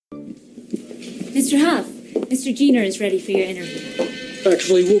Mr. Huff, Mr. Jenner is ready for your interview.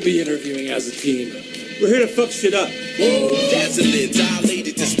 Actually, we'll be interviewing as a team. We're here to fuck shit up. Dazzling,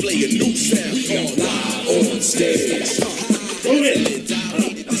 dilated display, a new sound. We are live on stage. Dilated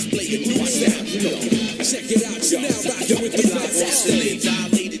display, a new sound. Check it out, you're now rocking with the live on stage.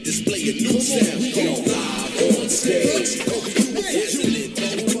 Dilated display, a new sound. We are live on stage.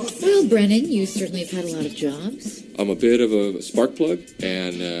 Well, Brennan, you certainly have had a lot of jobs. I'm a bit of a spark plug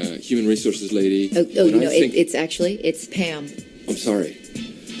and human resources lady. It's Pam. I'm sorry.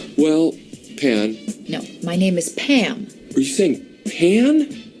 Well, Pan. No, my name is Pam. Are you saying Pan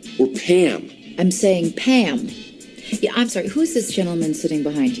or Pam? I'm saying Pam. Yeah, I'm sorry. Who's this gentleman sitting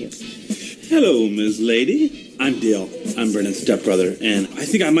behind you? Hello, Ms. Lady. I'm Dale. I'm Brennan's stepbrother, and I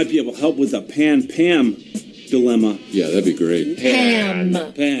think I might be able to help with the Pan-Pam dilemma. Yeah, that'd be great. Pam.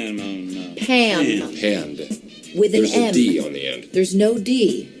 Pam, oh no. Pam. Panned. With an There's M. a D on the end. There's no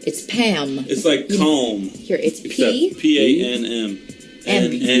D. It's Pam. It's like calm. Here, it's P. P-A-N-M.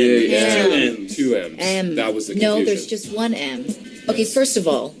 M. Two M's. M. That was the confusion. No, there's just one M. Okay, first of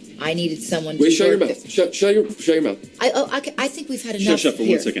all, I needed someone to Wait, shut your work mouth. Shut your mouth. I think we've had enough Shut for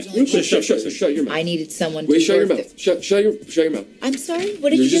here. 1 second. Shut your mouth. I needed someone Wait, to shut your work mouth. Shut your mouth. I'm sorry?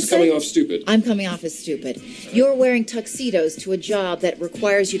 What did You're you just say? coming off stupid. I'm coming off as stupid. You're wearing tuxedos to a job that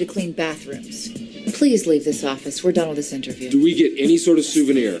requires you to clean bathrooms. Please leave this office. We're done with this interview. Do we get any sort of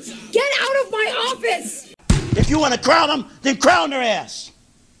souvenir? Get out of my office! If you want to crown them, then crown their ass.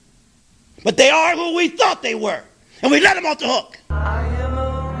 But they are who we thought they were, and we let them off the hook. I am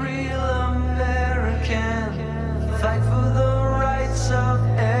a real American, fight for the rights of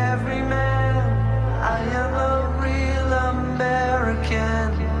every man. I am a real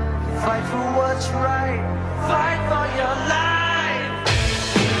American, fight for what's right, fight for your life.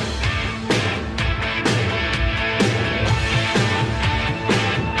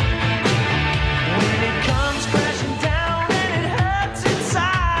 When it comes crashing down and it hurts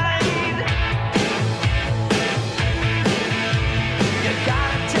inside, you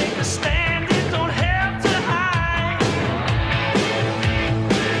gotta take a stand, it don't have to hide.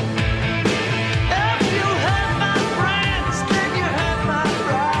 If you hurt my friends, then you hurt my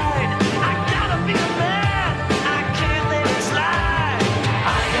pride. I gotta be a man, I can't let it slide.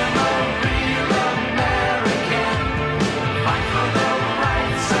 I am a real American, fight for the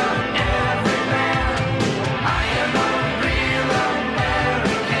rights of every man. I am a real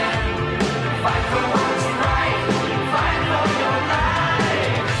American, fight for what's right, fight for your life.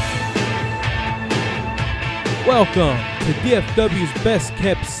 Welcome to DFW's Best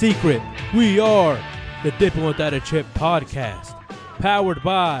Kept Secret. We are the Dipping Without a Chip podcast, powered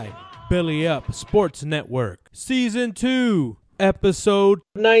by Belly Up Sports Network. Season 2, Episode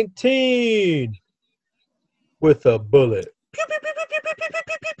 19, with a bullet. Pew, pew, pew, pew, pew, pew, pew,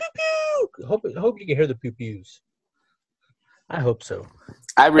 pew, pew, pew, pew. I hope you can hear the pew-pews. I hope so.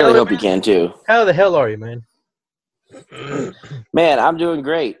 I really hope you can too. How the hell are you, man? Man, I'm doing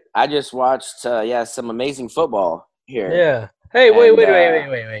great. I just watched some amazing football here. Yeah. Hey, wait.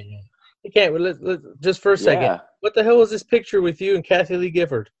 And, You can't. Let's just for a second. Yeah. What the hell was this picture with you and Kathy Lee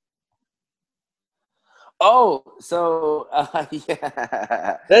Gifford? Oh, so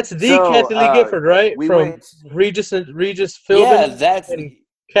yeah. That's Kathy Lee Gifford, right? From Regis Philbin. Yeah, that's and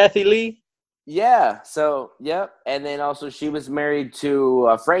Kathy Lee. Yeah. So yep. And then also she was married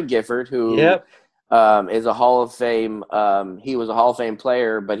to Frank Gifford, who is a Hall of Fame. He was a Hall of Fame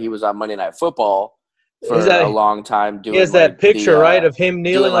player, but he was on Monday Night Football for a long time. Doing he has that picture, right, of him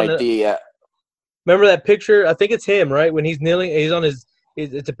kneeling on the. Remember that picture? I think it's him, right? When he's kneeling, he's on his.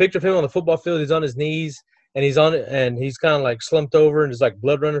 It's a picture of him on the football field. He's on his knees, and he's on it, and he's kind of like slumped over, and there's like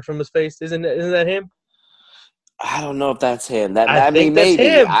blood running from his face. Isn't that him? I don't know if that's him. I think that's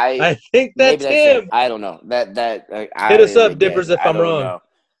him. I think that's him. I don't know. Hit us up, Dippers, if I'm wrong.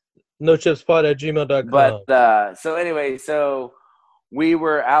 NoChipspot@gmail.com. But so anyway, so we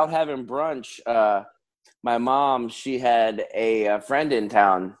were out having brunch. My mom, she had a friend in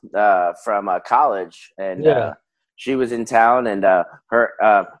town from college, and she was in town, and her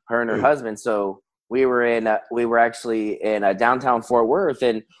and her husband. So we were actually in downtown Fort Worth,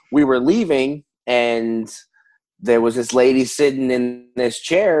 and we were leaving, and there was this lady sitting in this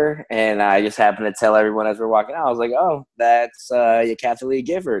chair, and I just happened to tell everyone as we're walking out. I was like, "Oh, that's Kathy Lee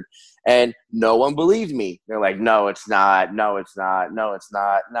Gifford," and no one believed me. They're like, "No, it's not. No, it's not. No, it's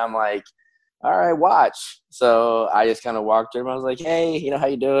not." And I'm like, all right, watch. So I just kind of walked her and I was like, hey, how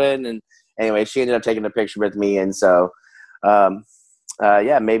you doing? And anyway, she ended up taking a picture with me. And so,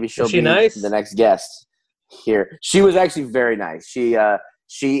 maybe she'll be nice? The next guest here. She was actually very nice. She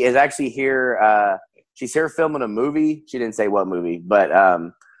is actually here. She's here filming a movie. She didn't say what movie, but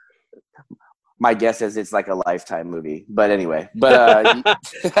my guess is it's like a Lifetime movie. But anyway, Damn,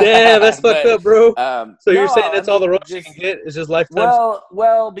 that's fucked up, bro. So you're saying that's all the roles you can get is just Lifetime?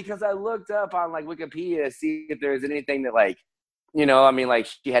 Well, because I looked up on like Wikipedia to see if there was anything that like, like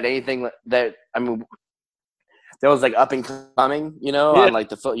she had anything that that was like up and coming, on like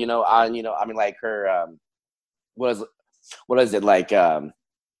the foot, like her, what is it like, like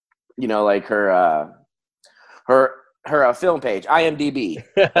her film page, IMDb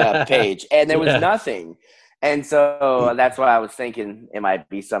page, and there was nothing. And so that's why I was thinking it might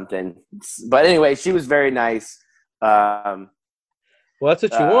be something. But anyway, she was very nice. Well, that's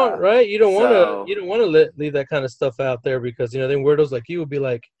what you want, right? You don't want to leave that kind of stuff out there because then weirdos like you will be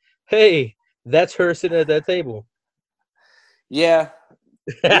like, "Hey, that's her sitting at that table." Yeah.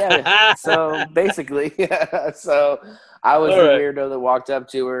 So basically, so I was the weirdo that walked up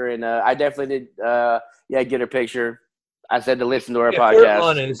to her, and I definitely did, get her picture. I said to listen to our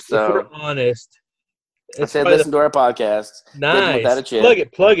podcast. If we're honest, I said listen to our podcast. Nice.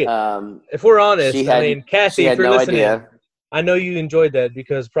 Plug it. If we're honest, Kathy, if you're listening, I know you enjoyed that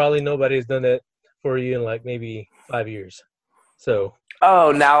because probably nobody's done that for you in like maybe 5 years. So.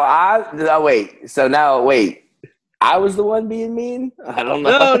 Oh, wait. I was the one being mean? I don't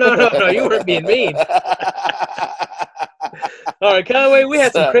know. No. You weren't being mean. All right, Callaway, we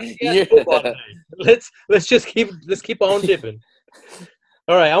had some crazy football tonight. Let's keep on dipping.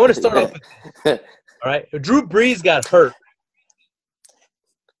 All right, I want to start off with this. All right, Drew Brees got hurt.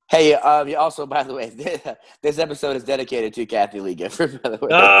 Hey, also, by the way, this episode is dedicated to Kathy Lee Gifford, by the way.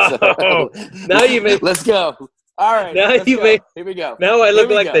 Oh, now you make. Let's go. All right. Now you make. Here we go. Now I look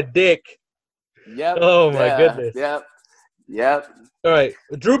like the dick. Yep. Oh my goodness. Yep. All right,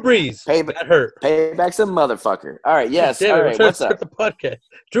 Drew Brees got hurt. Pay back some motherfucker. All right. Yes. All right. What's up? The podcast.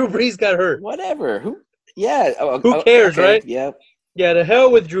 Drew Brees got hurt. Whatever. Who? Yeah. Who cares, okay. Right? Yep. Yeah. To hell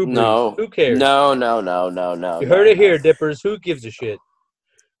with Drew Brees. No. Who cares? No. You heard it here, Dippers. Who gives a shit?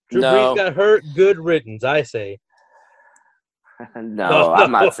 Drew Brees got hurt. Good riddance, I say. No,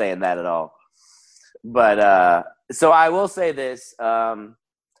 I'm not saying that at all. But so I will say this.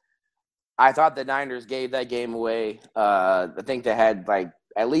 I thought the Niners gave that game away. I think they had like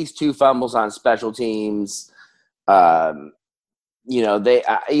at least 2 fumbles on special teams. They're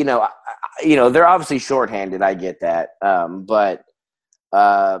obviously shorthanded. I get that. But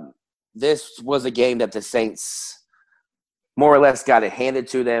this was a game that the Saints more or less got it handed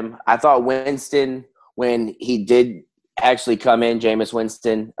to them. I thought Winston, when he did actually come in, Jameis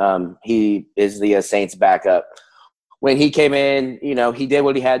Winston, he is the Saints backup. When he came in, he did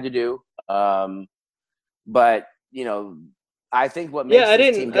what he had to do. But I think what makes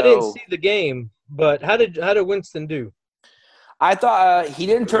this team go, I didn't see the game, but how did Winston do? I thought he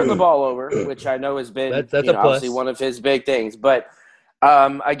didn't turn the ball over, which I know has been that's obviously one of his big things. But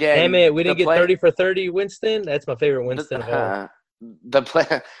again, damn it, we didn't get 30 for 30 Winston. That's my favorite Winston of all.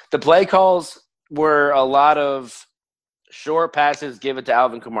 The play calls were a lot of short passes given to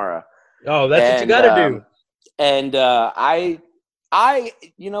Alvin Kamara. Oh, that's what you got to do. And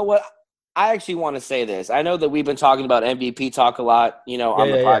you know what? I actually want to say this. I know that we've been talking about MVP talk a lot,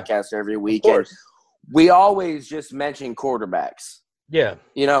 on the podcast every week. And we always just mention quarterbacks. Yeah.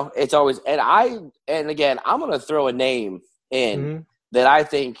 It's always – and again, I'm going to throw a name in that I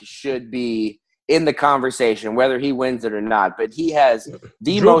think should be in the conversation, whether he wins it or not. But he has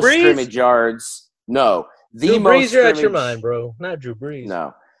the Drew most Brees? Scrimmage yards. No. Drew Brees, you're out your mind, bro. Not Drew Brees.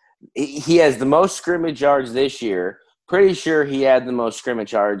 No. He has the most scrimmage yards this year. Pretty sure he had the most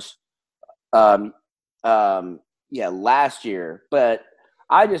scrimmage yards last year. But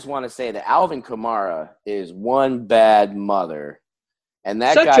I just want to say that Alvin Kamara is one bad mother. And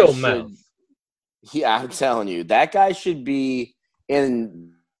that guy should – yeah, I'm telling you. That guy should be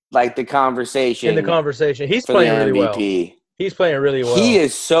in, like, the conversation. In the conversation. He's playing really well. He's playing really well. He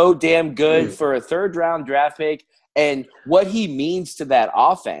is so damn good for a third-round draft pick. And what he means to that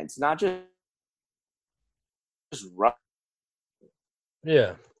offense, not just run.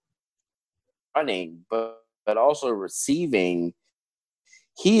 Yeah. Running, but also receiving.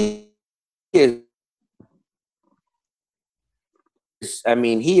 He is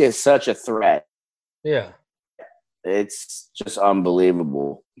such a threat. Yeah. It's just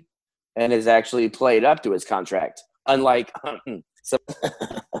unbelievable. And has actually played up to his contract. Unlike so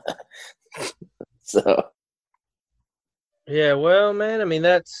yeah, well, man,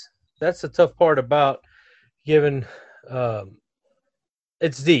 that's the tough part about giving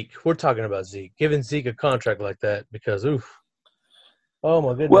it's Zeke. We're talking about Zeke. Giving Zeke a contract like that because oh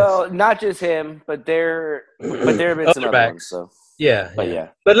my goodness. Well, not just him, but there have been some other ones. So yeah.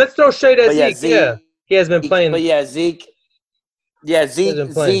 But let's throw shade at Zeke. Yeah, he has been playing. But yeah, Zeke. Yeah,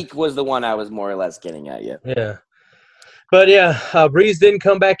 Isn't playing. Zeke was the one I was more or less getting at. Yeah. Yeah. But, yeah, Breeze didn't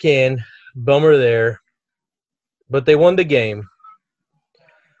come back in. Bummer there. But they won the game.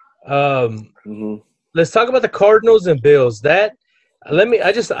 Let's talk about the Cardinals and Bills. I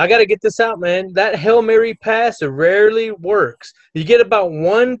got to get this out, man. That Hail Mary pass rarely works. You get about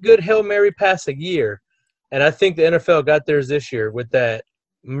one good Hail Mary pass a year. And I think the NFL got theirs this year with that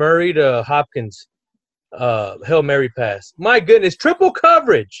Murray to Hopkins Hail Mary pass. My goodness, triple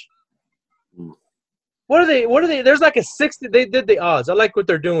coverage. What are they? There's like a 60. They did the odds. I like what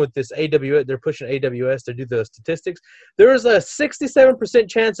they're doing with this AWS. They're pushing AWS to do the statistics. There is a 67%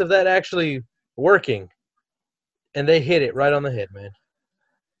 chance of that actually working, and they hit it right on the head, man.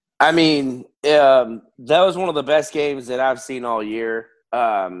 I mean, that was one of the best games that I've seen all year.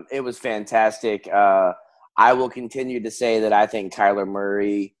 It was fantastic. I will continue to say that I think Kyler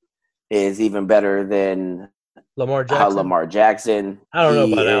Murray is even better than Lamar Jackson. I don't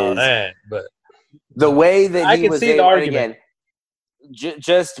know about all that, but the way that he was see able, the argument. Again,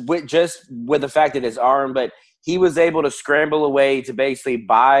 just with the fact that his arm, but he was able to scramble away to basically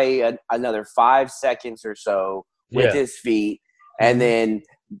buy another 5 seconds or so with his feet, and then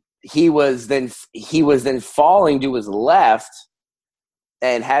he was then falling to his left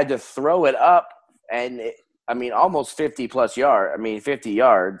and had to throw it up, and almost 50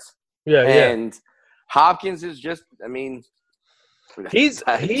 yards. And Hopkins is just, he is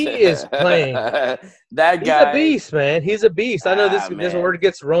playing. That guy, he's a beast, man. He's a beast. I know this word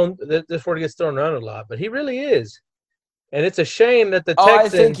gets thrown. This word gets thrown around a lot, but he really is. And it's a shame that the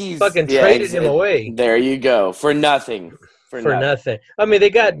Texans fucking traded him away. There you go, for nothing. For nothing. They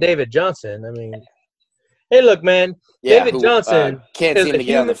got David Johnson. Hey, look, man. David Johnson can't seem to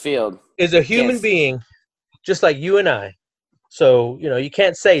get on the field. Is a human being, just like you and I. So you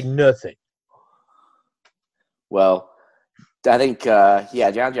can't say nothing. Well, I think,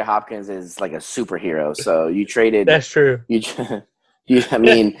 DeAndre Hopkins is like a superhero. So you traded. That's true. Because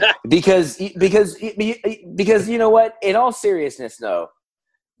you know what? In all seriousness, though,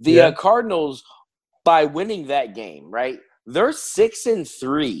 the Cardinals, by winning that game, right? They're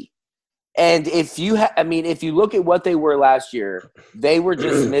 6-3, and if you look at what they were last year, they were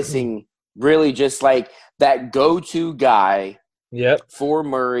just missing really just like that go-to guy. For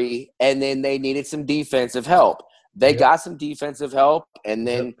Murray, and then they needed some defensive help. They got some defensive help, and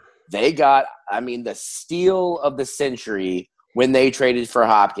then they got, the steal of the century when they traded for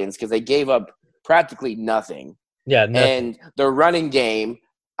Hopkins because they gave up practically nothing. Nothing. And the running game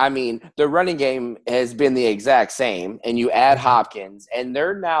has been the exact same, and you add Hopkins, and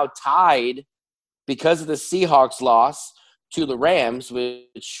they're now tied because of the Seahawks loss to the Rams,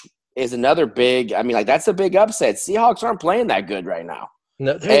 which is another big. That's a big upset. Seahawks aren't playing that good right now.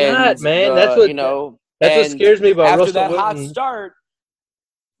 No, they're not, man. That's what That's what scares me about after Russell that Wilson. hot start.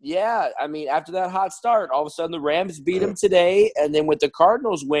 Yeah, after that hot start, all of a sudden the Rams beat them today, and then with the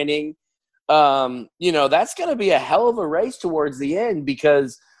Cardinals winning, that's going to be a hell of a race towards the end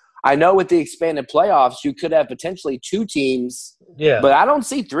because I know with the expanded playoffs you could have potentially 2 teams. Yeah, but I don't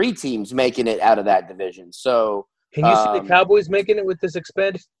see 3 teams making it out of that division. So. Can you see the Cowboys making it with this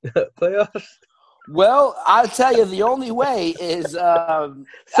expanded playoffs? Well, I'll tell you, the only way is I don't know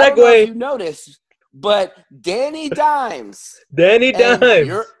segue. if you noticed, but Danny Dimes.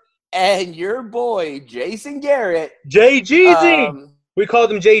 And your boy, Jason Garrett. Jay Jeezy. We called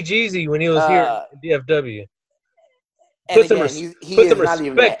him Jay Jeezy when he was here at DFW. Put some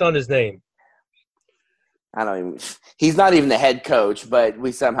respect on his name. He's not even the head coach, but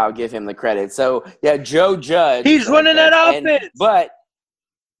we somehow give him the credit. So, Joe Judge. He's running that offense.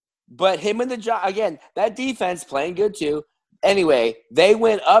 But him and again, that defense playing good too. Anyway, they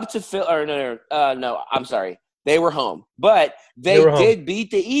went up to Phil. Or no, I'm sorry. They were home. But they did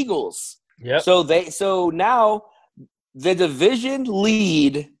beat the Eagles. Yep. So now the division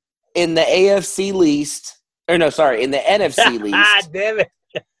lead in the AFC least. Or no, sorry, in the NFC least. Damn it.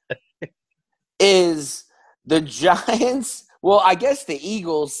 Is the Giants, well, I guess the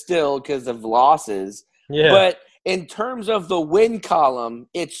Eagles still because of losses. Yeah. But in terms of the win column,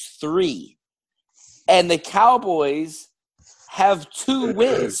 it's 3. And the Cowboys have 2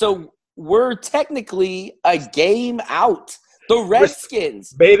 wins. So we're technically a game out. The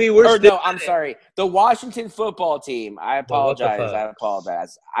Redskins. I'm sorry. The Washington football team. I apologize.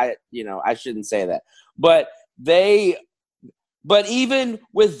 I shouldn't say that. But even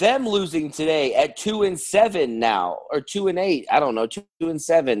with them losing today at 2-7 now, or 2-8, I don't know,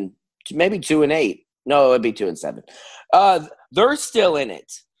 2-7, maybe 2-8. No, it'd be 2-7. They're still in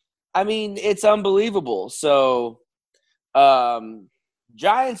it. It's unbelievable. So,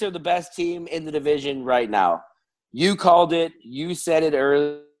 Giants are the best team in the division right now. You called it. You said it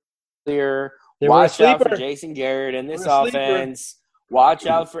earlier. They were a Watch out for sleeper. Jason Garrett in this They were a sleeper. offense. Watch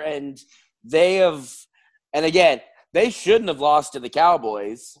out for – and they have – and again, they shouldn't have lost to the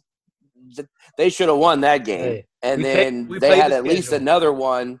Cowboys. They should have won that game. Hey, and we then played they had the at least schedule. another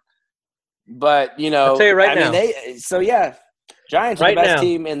one. But, you know – I'll tell you right now. Giants are Right the best now.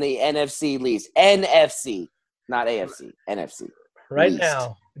 team in the NFC least. NFC, not AFC. NFC. Right least.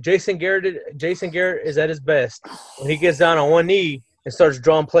 now, Jason Garrett is at his best when he gets down on one knee and starts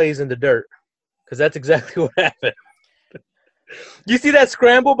drawing plays in the dirt, because that's exactly what happened. You see that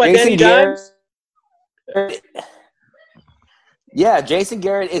scramble by Danny Dimes? Yeah, Jason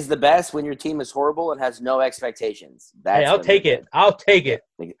Garrett is the best when your team is horrible and has no expectations. Hey, I'll take it. I'll take it.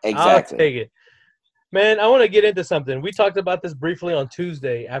 Exactly. I'll take it. Man, I want to get into something. We talked about this briefly on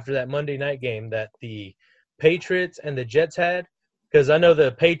Tuesday after that Monday night game that the Patriots and the Jets had, because I know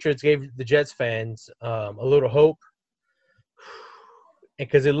the Patriots gave the Jets fans a little hope,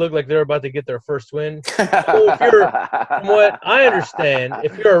 because it looked like they were about to get their first win. So from what I understand,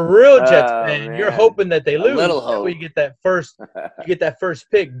 if you're a real Jets fan, you're hoping that they lose. little That hope. way you get that first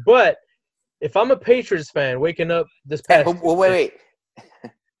pick. But if I'm a Patriots fan waking up this past Well, wait.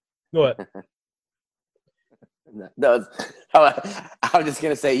 What? No, I'm just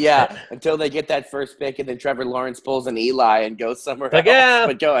gonna say until they get that first pick, and then Trevor Lawrence pulls an Eli and goes somewhere else. Yeah,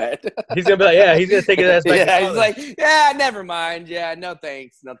 but go ahead. He's gonna be like, he's gonna take his ass back. He's like, never mind. Yeah, no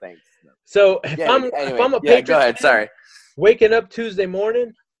thanks. No thanks. So if I'm a Patriots go ahead. fan, Sorry. Waking up Tuesday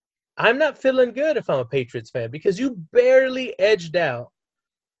morning, I'm not feeling good if I'm a Patriots fan, because you barely edged out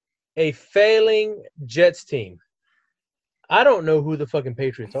a failing Jets team. I don't know who the fucking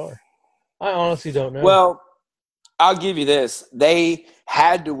Patriots are. I honestly don't know. Well, I'll give you this. They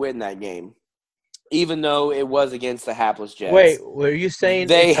had to win that game, even though it was against the hapless Jets. Wait, were you saying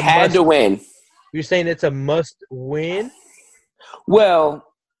they had to win? You're saying it's a must-win? Well,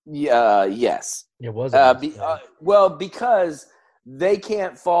 yes. It was. Because they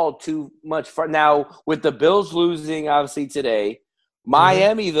can't fall too much far. Now, with the Bills losing, obviously, today,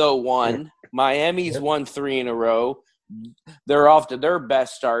 Miami, though, won. Miami's won 3 in a row. They're off to their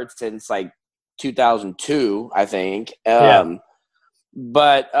best start since, 2002, I think. But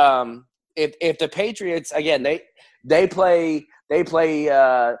if the Patriots, again, they play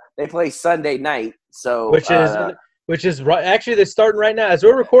Sunday night, so which is right. Actually, they're starting right now as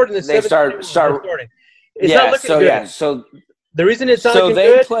we're recording this. They start. It's not looking good. So the reason it's not so looking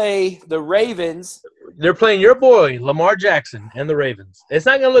they good, play the Ravens. They're playing your boy Lamar Jackson and the Ravens. It's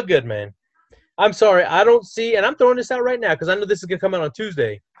not gonna look good, man. I'm sorry, I don't see, and I'm throwing this out right now because I know this is gonna come out on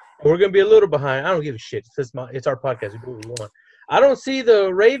Tuesday. We're going to be a little behind. I don't give a shit. It's our podcast. We do what we want. I don't see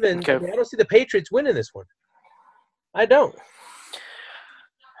the Ravens. Okay. I don't see the Patriots winning this one. I don't.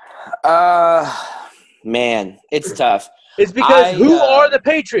 Man, it's tough. It's because who are the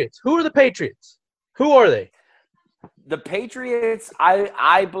Patriots? Who are the Patriots? Who are they? The Patriots,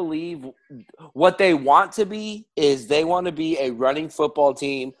 I believe what they want to be is they want to be a running football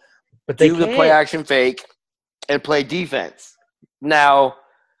team, but they do the play action fake, and play defense. Now,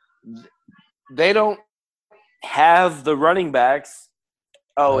 they don't have the running backs.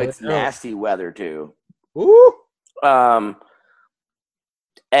 Oh, it's nasty weather too. Ooh. But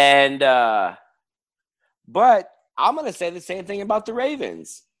I'm going to say the same thing about the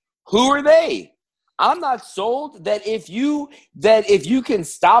Ravens. Who are they? I'm not sold that if you can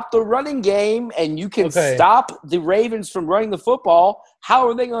stop the running game and you can stop the Ravens from running the football, how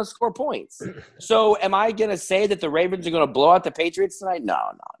are they going to score points? So am I going to say that the Ravens are going to blow out the Patriots tonight? No.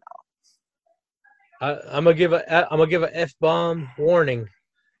 I'm gonna give a F-bomb warning.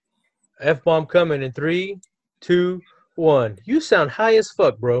 F-bomb coming in 3, 2, 1. You sound high as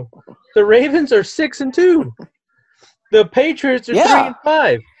fuck, bro. The Ravens are 6-2. The Patriots are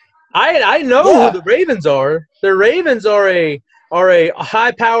 3-5. I know who the Ravens are. The Ravens are a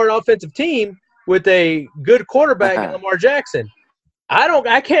high-powered offensive team with a good quarterback in Lamar Jackson.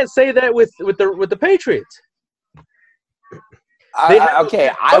 I can't say that with the Patriots.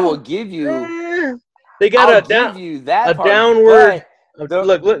 I will give you. They got a downward.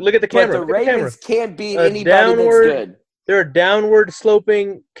 Look at the camera. But the Ravens can't beat anybody that's good. They're a downward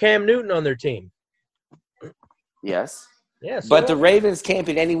sloping Cam Newton on their team. Yes. Yes. But the Ravens can't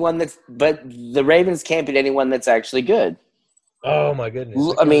beat anyone that's. But the Ravens can't beat anyone that's actually good. Oh my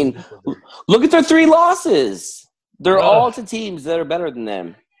goodness! I mean, look at their 3 losses. They're all to teams that are better than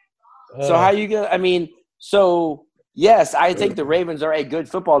them. So how you gonna? I mean, so yes, I think the Ravens are a good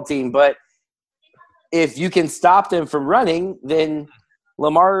football team, but if you can stop them from running, then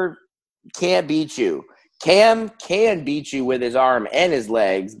Lamar can't beat you. Cam can beat you with his arm and his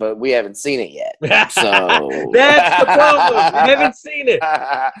legs, but we haven't seen it yet. So that's the problem. We haven't seen it.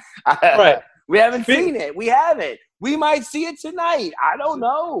 Right. We haven't seen it. We haven't. We might see it tonight. I don't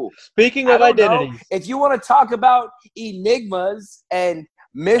know. Speaking of identities, if you want to talk about enigmas and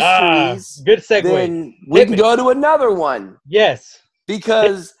mysteries, good segue. Then we can go to another one. Yes.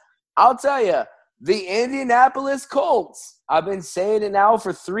 Because I'll tell you, the Indianapolis Colts, I've been saying it now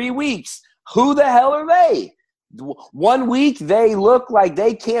for 3 weeks. Who the hell are they? 1 week, they look like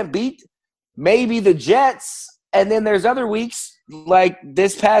they can't beat maybe the Jets. And then there's other weeks, like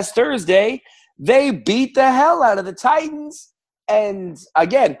this past Thursday, they beat the hell out of the Titans. And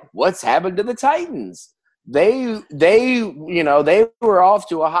again, what's happened to the Titans? They were off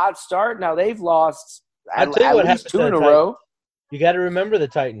to a hot start. Now they've lost at least 2 in a row. You got to remember the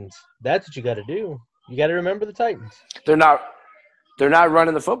Titans. That's what you got to do. You got to remember the Titans. They're not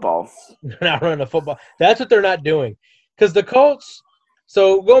running the football. They're not running the football. That's what they're not doing. Because the Colts.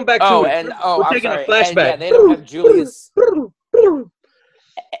 So going back to we're taking a flashback. They don't have Julius.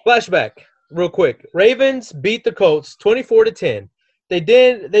 Flashback, real quick. Ravens beat the Colts 24-10. They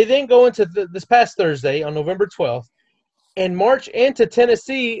then go into this past Thursday on November 12th and march into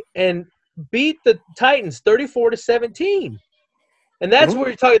Tennessee and beat the Titans 34-17. And that's where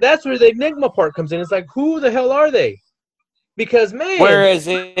you're talking. That's where the enigma part comes in. It's like, who the hell are they? Because man,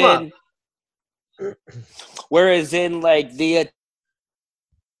 whereas in like the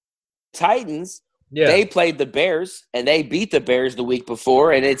Titans, they played the Bears and they beat the Bears the week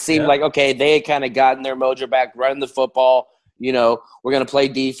before, and it seemed like okay, they had kind of gotten their mojo back, running the football. You know, we're going to play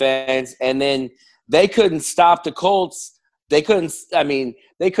defense, and then they couldn't stop the Colts. They couldn't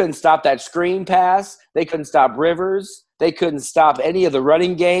stop that screen pass. They couldn't stop Rivers. They couldn't stop any of the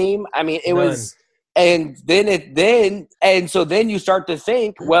running game. I mean, it was, and then you start to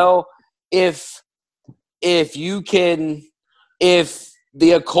think, well, if the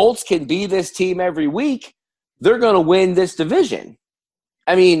Colts can be this team every week, they're going to win this division.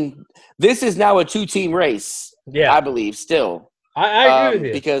 I mean, this is now a 2-team race. Yeah, I believe still. I agree with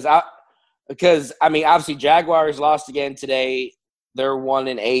you because obviously Jaguars lost again today. They're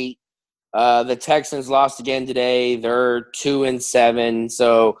 1-8. The Texans lost again today. They're 2-7.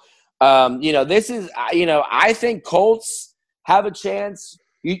 So, this is, I think Colts have a chance.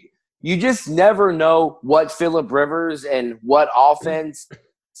 You just never know what Phillip Rivers and what offense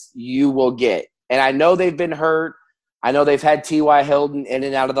you will get. And I know they've been hurt. I know they've had T.Y. Hilton in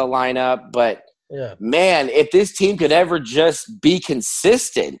and out of the lineup, but man, if this team could ever just be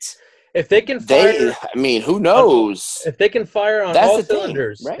consistent, if they can fire, who knows? If they can fire on all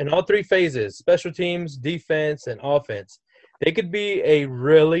cylinders in all 3 phases, special teams, defense, and offense, they could be a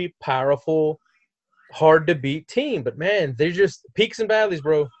really powerful, hard-to-beat team. But, man, they're just peaks and valleys,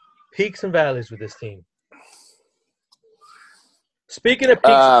 bro. Peaks and valleys with this team. Speaking of peaks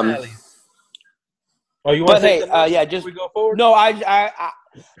and valleys. Oh, you want to just we go forward? No,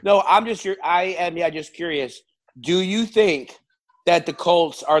 I'm just curious. Do you think that the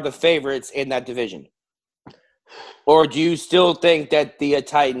Colts are the favorites in that division? Or do you still think that the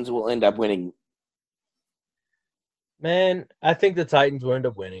Titans will end up winning? Man, I think the Titans will end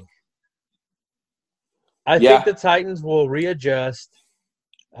up winning. I think the Titans will readjust.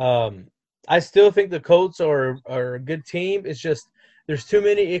 I still think the Colts are a good team. It's just there's too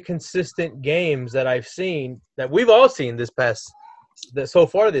many inconsistent games that I've seen, that we've all seen so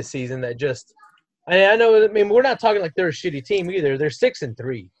far this season, that just – I know. I mean, we're not talking like they're a shitty team either. They're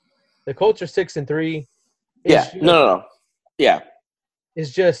 6-3. The Colts are 6-3. No. Yeah.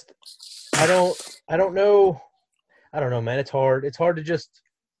 It's just I don't know. I don't know, man. It's hard. It's hard to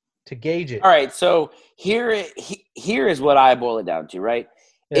gauge it. All right. So here is what I boil it down to. Right.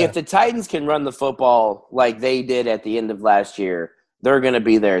 Yeah. If the Titans can run the football like they did at the end of last year, they're going to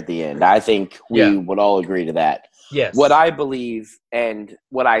be there at the end. I think we would all agree to that. Yes. What I believe and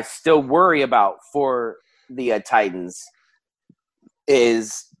what I still worry about for the Titans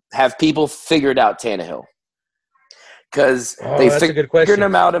is, have people figured out Tannehill? Because they figured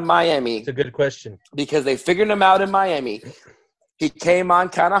him out in Miami. It's a good question. Because they figured him out in Miami. He came on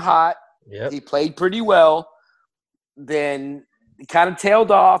kind of hot. Yep. He played pretty well. Then kind of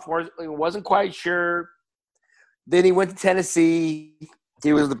tailed off. Wasn't quite sure. Then he went to Tennessee.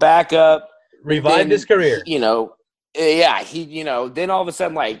 He was the backup. Revived his career. Then all of a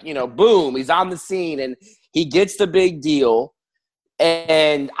sudden, boom, he's on the scene and he gets the big deal.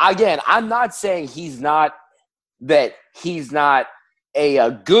 And again, I'm not saying he's not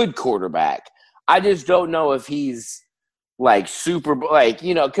a good quarterback. I just don't know if he's super,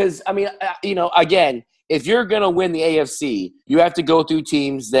 because again, if you're going to win the AFC, you have to go through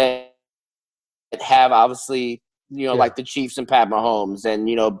teams that have obviously, like the Chiefs and Pat Mahomes and,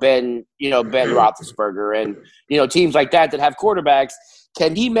 Ben Roethlisberger and, teams like that have quarterbacks.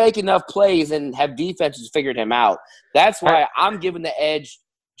 Can he make enough plays and have defenses figured him out? That's why I'm giving the edge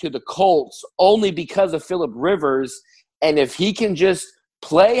to the Colts, only because of Phillip Rivers. And if he can just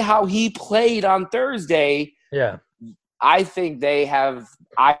play how he played on Thursday, I think they're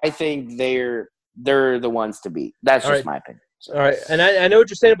the ones to beat. That's just my opinion. So. All right, and I know what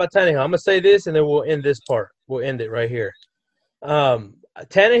you're saying about Tannehill. I'm going to say this, and then we'll end this part. We'll end it right here.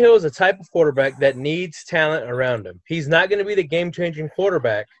 Tannehill is a type of quarterback that needs talent around him. He's not going to be the game-changing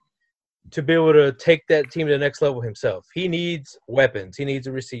quarterback to be able to take that team to the next level himself. He needs weapons. He needs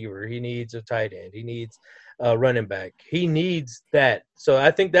a receiver. He needs a tight end. He needs a running back. He needs that. So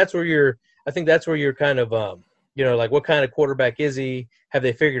I think that's where you're kind of like what kind of quarterback is he? Have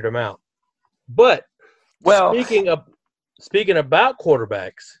they figured him out? But speaking about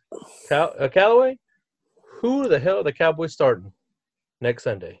quarterbacks, Callaway, who the hell are the Cowboys starting next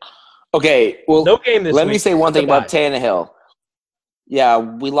Sunday? Okay, well, no game this week. Let me say one thing about Tannehill. Yeah,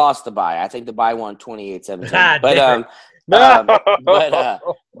 we lost the bye. I think the bye won 28-17.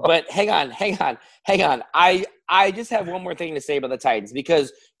 But hang on. I just have one more thing to say about the Titans,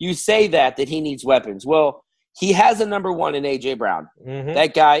 because you say that he needs weapons. Well, he has a number one in A.J. Brown. Mm-hmm.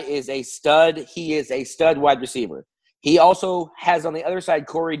 That guy is a stud. He is a stud wide receiver. He also has on the other side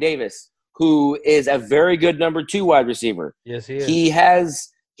Corey Davis, who is a very good number two wide receiver. Yes, he is.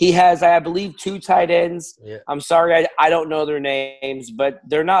 He has, I believe, two tight ends. Yeah. I'm sorry, I don't know their names, but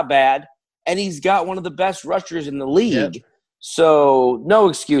they're not bad. And he's got one of the best rushers in the league. Yep. So no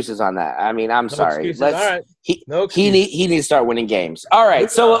excuses on that. I mean, I'm sorry. Excuses. All right. He needs to start winning games. All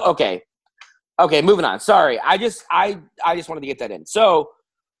right. So okay, moving on. Sorry, I just wanted to get that in. So,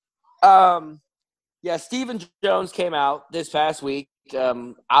 Stephen Jones came out this past week.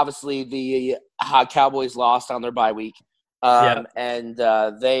 Obviously, the Cowboys lost on their bye week. And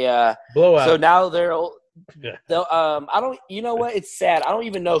they blowout. So now they're I don't. You know what? It's sad. I don't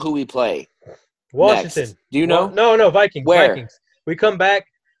even know who we play. Washington. Next. Do you know? No, Vikings. Where? Vikings. We come back.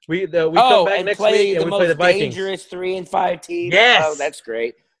 We come back next week and we play the Vikings. Dangerous 3-5 team. Yes. Oh, that's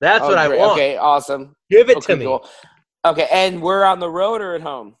great. That's what great. I want. Okay, awesome. Give it to me. Cool. Okay, and we're on the road or at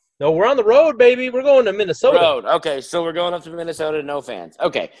home? No, we're on the road, baby. We're going to Minnesota. Road. Okay, so we're going up to Minnesota. No fans.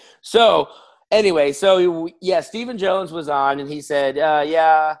 Okay, so anyway, Stephen Jones was on, and he said,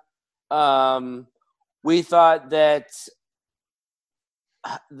 we thought that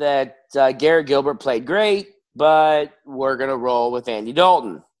Garrett Gilbert played great, but we're going to roll with Andy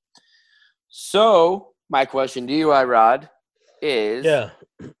Dalton. So my question to you, I.Rod, is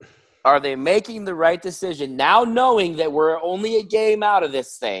are they making the right decision now, knowing that we're only a game out of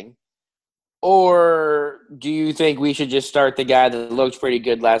this thing? Or do you think we should just start the guy that looked pretty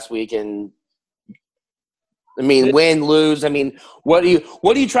good last week and win, lose? I mean, what are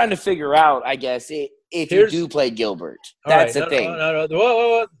you trying to figure out, I guess, if you do play Gilbert? That's the thing. No.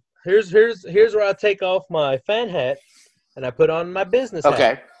 Whoa. Here's where I take off my fan hat and I put on my business hat.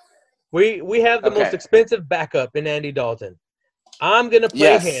 Okay. We have the most expensive backup in Andy Dalton. I'm going to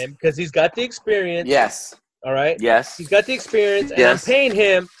play him because he's got the experience. Yes. All right? Yes. He's got the experience, and I'm paying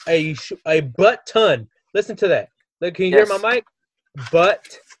him a butt ton. Listen to that. Look, can you hear my mic?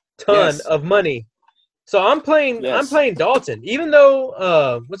 Butt ton of money. So I'm playing Dalton, even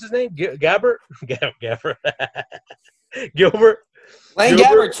though what's his name? Gabbert? Gilbert. Blaine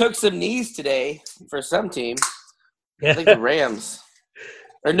Gabbert took some knees today for some team. I think the Rams.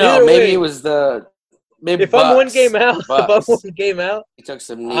 Or no, maybe it was the If I'm one game out, he took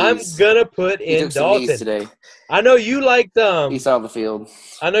some knees. I'm gonna put in Dalton today. I know you liked He's on the field.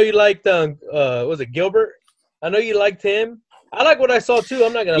 I know you liked was it Gilbert? I know you liked him. I like what I saw too.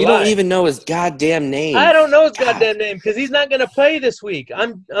 I'm not gonna lie. You don't even know his goddamn name. I don't know his goddamn name because he's not gonna play this week.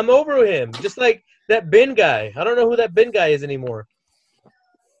 I'm over him. Just like that Ben guy. I don't know who that Ben guy is anymore.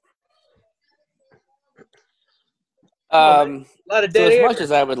 A lot of dead as air. much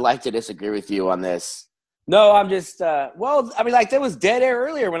as I would like to disagree with you on this, no, I'm just there was dead air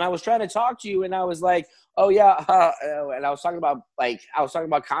earlier when I was trying to talk to you, and I was like, and I was talking about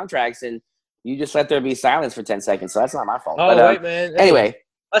contracts, and you just let there be silence for 10 seconds, so that's not my fault. Oh, but, wait, man. Anyway,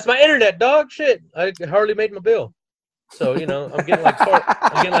 that's my internet, dog. Shit, I hardly made my bill, so I'm getting like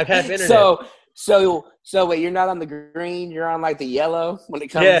half internet. So wait, you're not on the green, you're on like the yellow when it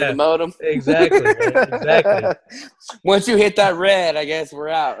comes to the modem? Exactly, man, exactly. Once you hit that red, I guess we're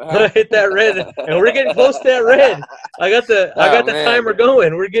out. Huh? Hit that red, and we're getting close to that red. I got the timer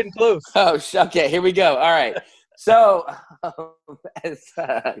going. We're getting close. Oh, okay, here we go. All right. So,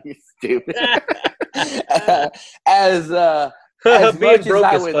 you stupid. as much as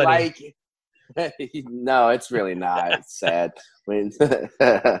I would like, No, it's really not. It's sad.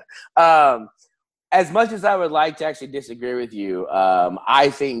 As much as I would like to actually disagree with you, I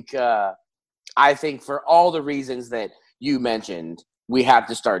think for all the reasons that you mentioned, we have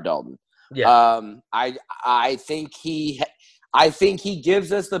to start Dalton. Yeah. I think he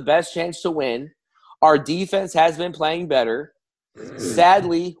gives us the best chance to win. Our defense has been playing better.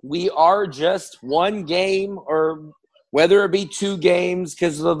 Sadly, we are just one game, or whether it be 2 games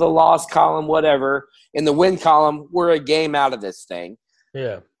because of the loss column, whatever. In the win column, we're a game out of this thing.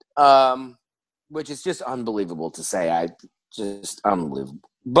 Yeah. Which is just unbelievable to say. Just unbelievable.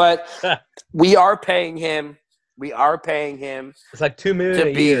 But we are paying him. It's like $2 million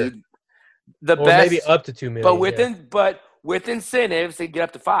to a be year. the Or best, maybe up to $2 million. but with incentives, they get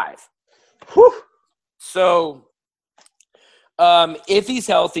up to 5. Whew. So, if he's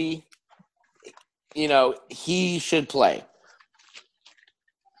healthy, he should play.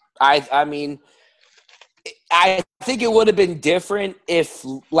 I mean, I think it would have been different if,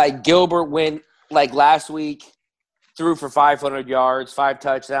 like, Gilbert went, like, last week, threw for 500 yards, 5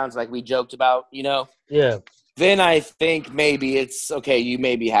 touchdowns, like we joked about, Yeah. Then I think maybe it's okay. You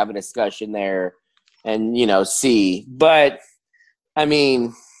maybe have a discussion there and, see. But, I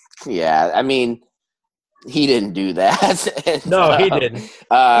mean, he didn't do that. And, No, he didn't.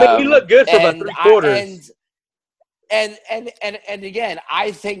 He looked good for about 3 quarters. And again,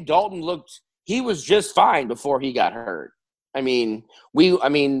 I think Dalton he was just fine before he got hurt.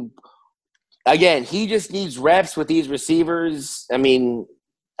 Again, he just needs reps with these receivers. He's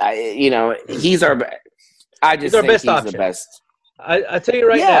our best option. The best. I tell you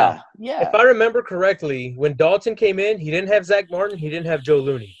right now, Yeah. if I remember correctly, when Dalton came in, he didn't have Zach Martin, he didn't have Joe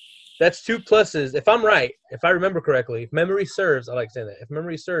Looney. That's 2 pluses. If I'm right, if I remember correctly, if memory serves, I like saying that. If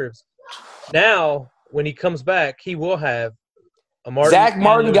memory serves, now when he comes back, he will have a Martin. Zach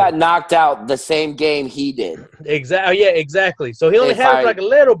Martin got knocked out the same game he did. Exactly. Yeah, exactly. So he only had him for like a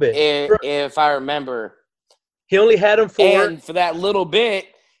little bit. If I remember, he only had him for that little bit.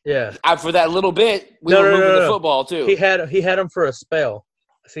 Yeah. For that little bit, we were moving the football too. He had him for a spell.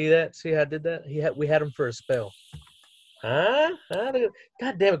 See that? See how I did that? We had him for a spell. Huh? God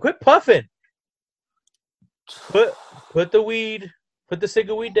damn it! Quit puffing. Put the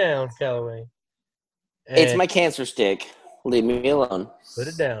cigar weed down, Callaway. It's my cancer stick. Leave me alone. Put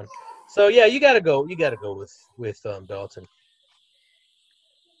it down. So yeah, you gotta go. You gotta go with Dalton.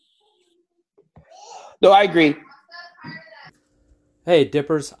 No, I agree. Hey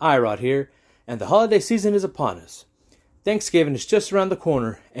Dippers, I.Rod here, and the holiday season is upon us. Thanksgiving is just around the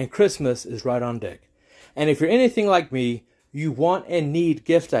corner, and Christmas is right on deck. And if you're anything like me, you want and need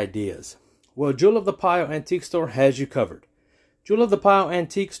gift ideas. Well, Jewel of the Pile Antique Store has you covered. Jewel of the Pile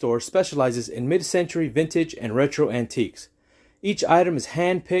Antique Store specializes in mid-century vintage and retro antiques. Each item is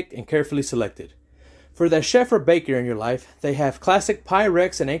hand-picked and carefully selected. For that chef or baker in your life, they have classic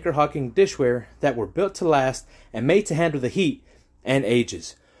Pyrex and anchor hocking dishware that were built to last and made to handle the heat and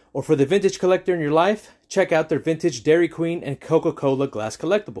ages. Or for the vintage collector in your life, check out their vintage Dairy Queen and Coca-Cola glass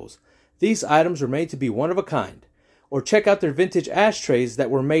collectibles. These items were made to be one of a kind. Or check out their vintage ashtrays that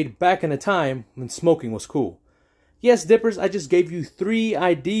were made back in a time when smoking was cool. Yes, Dippers, I just gave you 3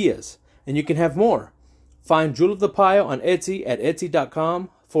 ideas, and you can have more. Find Jewel of the Pile on Etsy at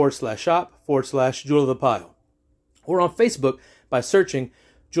etsy.com/shop/Jewel of the Pile. Or on Facebook by searching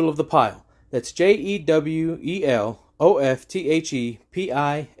Jewel of the Pile. That's JEWELOFTHEPILE.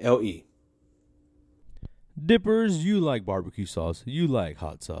 Dippers, you like barbecue sauce, you like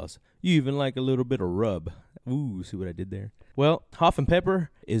hot sauce, you even like a little bit of rub. Ooh, see what I did there? Well, Hoff and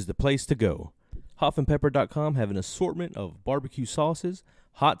Pepper is the place to go. HoffandPepper.com have an assortment of barbecue sauces,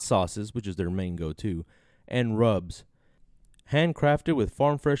 hot sauces, which is their main go-to, and rubs. Handcrafted with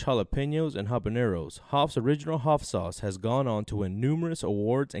farm-fresh jalapenos and habaneros, Hoff's original Hoff sauce has gone on to win numerous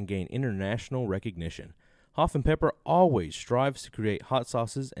awards and gain international recognition. Hoff and Pepper always strives to create hot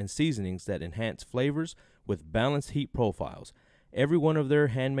sauces and seasonings that enhance flavors with balanced heat profiles. Every one of their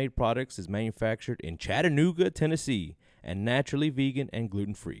handmade products is manufactured in Chattanooga, Tennessee, and naturally vegan and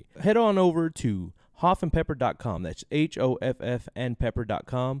gluten-free. Head on over to hoffandpepper.com, that's HOFF and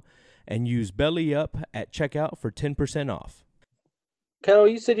pepper.com, and use Belly Up at checkout for 10% off. Kel,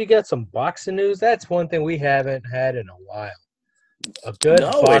 you said you got some boxing news. That's one thing we haven't had in a while. A good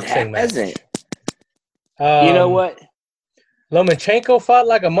boxing match. You know what? Lomachenko fought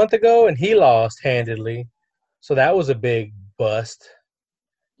like a month ago, and he lost handedly. So that was a big bust.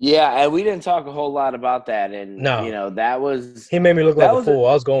 Yeah, and we didn't talk a whole lot about that. And, no. That was... He made me look like a fool.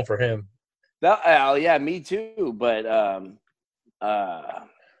 I was going for him. Yeah, me too. But...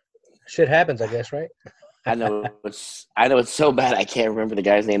 shit happens, I guess, right? I know it's so bad I can't remember the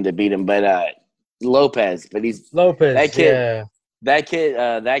guy's name that beat him, but Lopez. But he's Lopez. that kid. Yeah.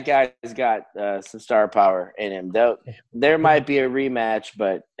 That guy's got some star power in him. Though there might be a rematch,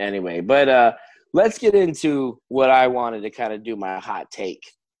 but anyway. But let's get into what I wanted to kind of do my hot take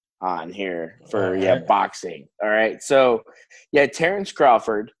on here for boxing. All right, so Terrence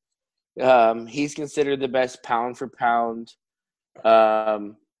Crawford. He's considered the best pound for pound.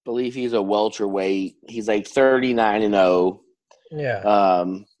 Believe he's a welterweight. He's like 39-0. Yeah.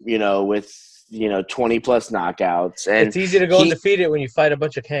 With 20 plus knockagouts, and it's easy to go undefeated when you fight a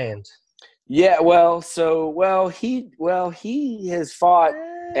bunch of cans. Yeah, he has fought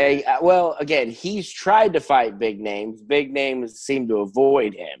again, he's tried to fight big names. Big names seem to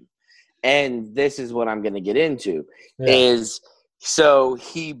avoid him. And this is what I'm going to get into so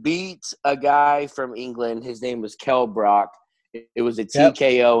he beat a guy from England. His name was Kell Brock. It was a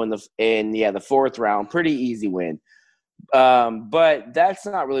TKO in the fourth round. Pretty easy win. But that's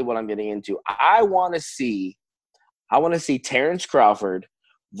not really what I'm getting into. I want to see Terrence Crawford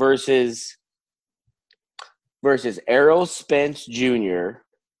versus Errol Spence Jr.,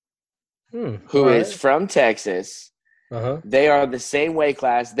 who is from Texas. They are the same weight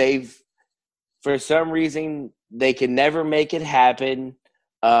class. For some reason, they can never make it happen.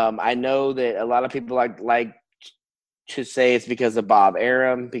 I know that a lot of people like to say it's because of Bob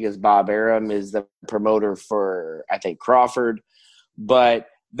Arum, because Bob Arum is the promoter for, I think, Crawford. But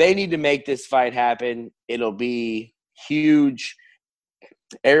they need to make this fight happen. It'll be huge.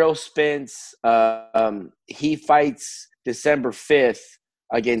 Errol Spence, he fights December 5th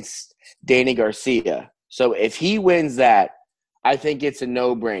against Danny Garcia. So if he wins that, I think it's a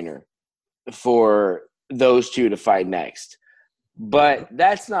no-brainer for those two to fight next. But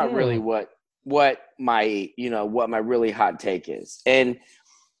that's not really what my really hot take is. And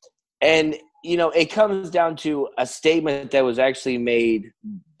it comes down to a statement that was actually made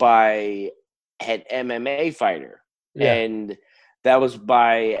by an MMA fighter. Yeah. And that was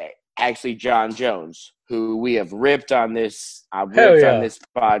by actually John Jones, who we have ripped on this on this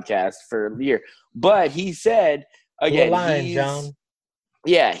podcast for a year. But he said again, John.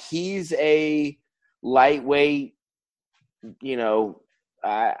 Yeah, he's a lightweight.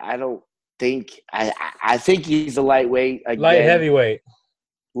 I don't think I think he's a lightweight. Again.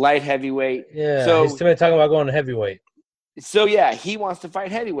 Light heavyweight. Yeah. So he's still talking about going to heavyweight. So he wants to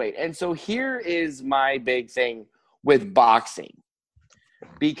fight heavyweight. And so here is my big thing with boxing.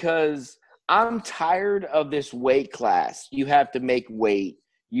 Because I'm tired of this weight class. You have to make weight.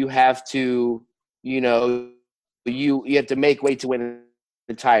 You have to, you have to make weight to win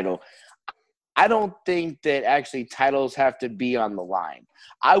the title. I don't think that actually titles have to be on the line.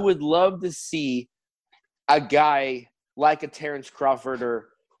 I would love to see a guy like a Terrence Crawford or,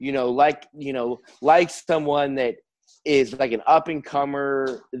 like someone that is like an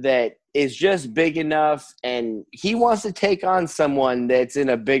up-and-comer that is just big enough and he wants to take on someone that's in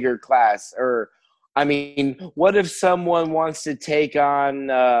a bigger class. Or, I mean, what if someone wants to take on,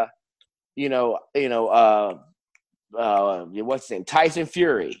 what's his name? Tyson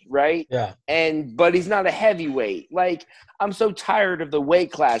Fury, right? Yeah. But he's not a heavyweight. Like, I'm so tired of the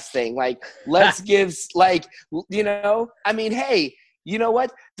weight class thing. Like, let's give, hey, you know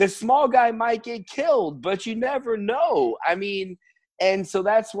what? The small guy might get killed, but you never know. I mean, and so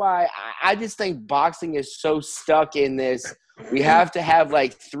that's why I just think boxing is so stuck in this. We have to have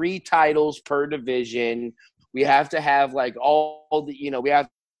like 3 titles per division. We have to have like we have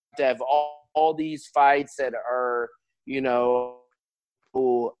to have all these fights that are,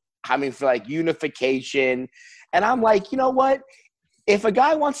 for like unification. And I'm like, you know what? If a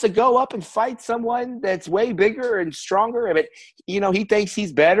guy wants to go up and fight someone that's way bigger and stronger, but, he thinks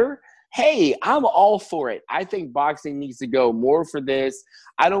he's better, hey, I'm all for it. I think boxing needs to go more for this.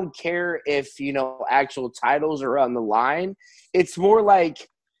 I don't care if, actual titles are on the line. It's more like,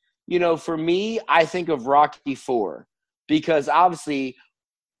 for me, I think of Rocky IV because obviously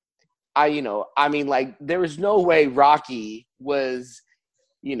there was no way Rocky was,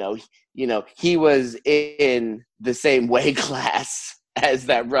 he was in the same weight class as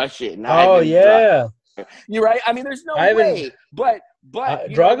that Russian. Yeah. You're right. I mean, there's no way. But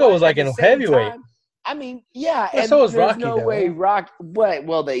Drago was like in heavyweight. And so was there's Rocky, no though. way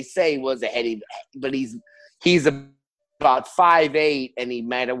well, they say was a heavy, but he's about 5'8", and he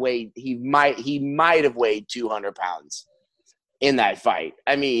might have weighed 200 pounds in that fight.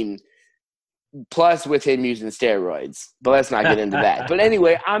 I mean, plus with him using steroids, but let's not get into that. But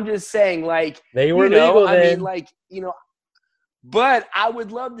anyway, I'm just saying, like, they were legal then. I mean, like, but I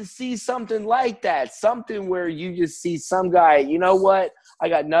would love to see something like that, something where you just see some guy, you know what, I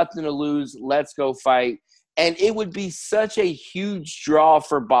got nothing to lose, let's go fight. And it would be such a huge draw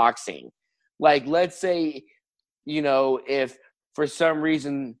for boxing. Like, let's say, if for some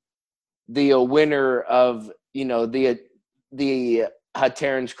reason the winner of, the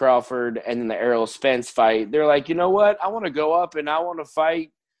Terrence Crawford and then the Errol Spence fight, they're like, you know what? I want to go up and I want to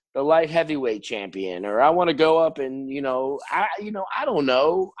fight the light heavyweight champion, or I want to go up and, I don't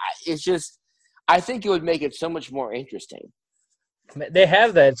know. It's just, I think it would make it so much more interesting. They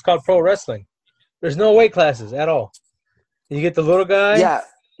have that. It's called pro wrestling. There's no weight classes at all. You get the little guy. Yeah.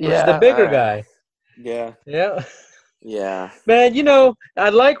 Versus the bigger guy. Yeah. Yeah. Yeah. Man, I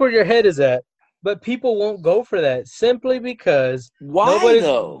like where your head is at, but people won't go for that simply because nobody's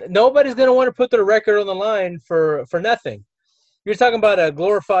going to want to put their record on the line for nothing. You're talking about a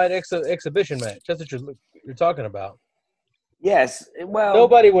glorified exhibition match. That's what you're talking about. Yes. Well,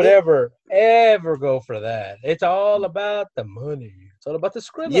 nobody would ever go for that. It's all about the money. It's all about the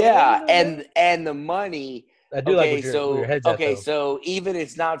script. Yeah, and the money. I do like where your head's at, though. So even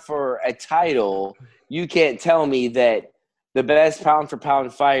it's not for a title, you can't tell me that the best pound for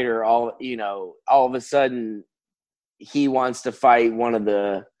pound fighter, all of a sudden he wants to fight one of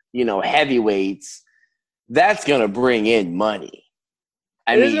the, heavyweights. That's going to bring in money.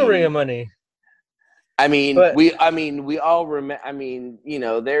 It is going to bring in money. We all remember.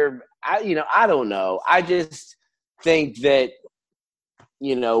 I don't know. I just think that,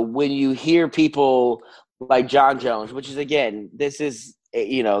 when you hear people like John Jones, which is, again, this is,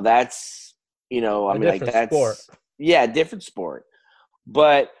 that's, sport. Yeah, different sport.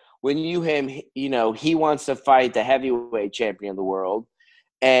 But when he wants to fight the heavyweight champion of the world,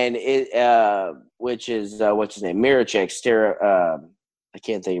 and which is what's his name, Miracek, I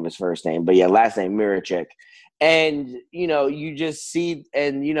can't think of his first name, but yeah, last name Miracek. And, you just see,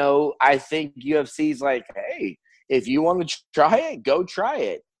 and, I think UFC's like, hey, if you want to try it, go try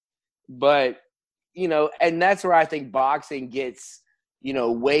it. But, and that's where I think boxing gets,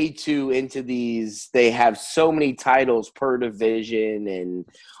 way too into these. They have so many titles per division and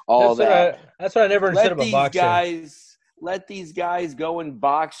all that. That's what I never understood about boxing. Let these guys go and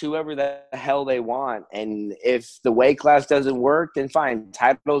box whoever the hell they want. And if the weight class doesn't work, then fine.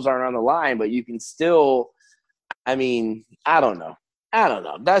 Titles aren't on the line, but you can still, I don't know.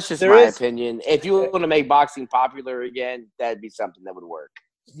 That's just my opinion. If you want to make boxing popular again, that'd be something that would work.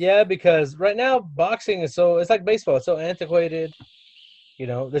 Yeah, because right now boxing is it's like baseball. It's so antiquated.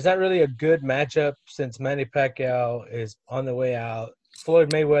 There's not really a good matchup since Manny Pacquiao is on the way out.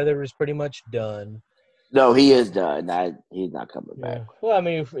 Floyd Mayweather is pretty much done. No, he is done. He's not coming back. Well,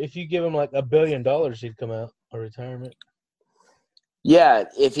 if you give him like $1 billion, he'd come out of retirement. Yeah,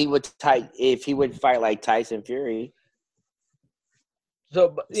 if he would fight like Tyson Fury.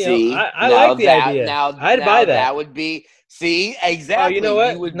 So, I like the idea. I'd buy that. That would be exactly. Oh, you know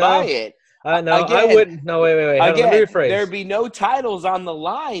what? You would buy it. No, I wouldn't. No, wait. Again, let me rephrase. There'd be no titles on the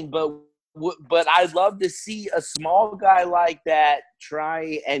line, but I'd love to see a small guy like that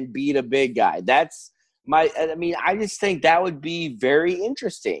try and beat a big guy. That's I just think that would be very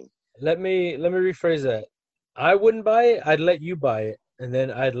interesting. Let me rephrase that. I wouldn't buy it. I'd let you buy it, and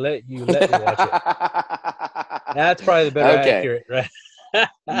then I'd let me watch it. That's probably the better accurate, right?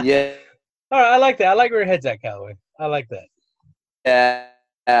 Yeah. All right, I like that. I like where your head's at, Callaway. I like that.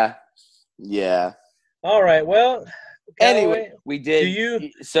 Yeah. All right. Well, Callaway, anyway, we did. Do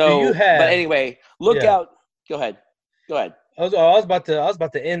you have? But anyway, look out. Go ahead. I was about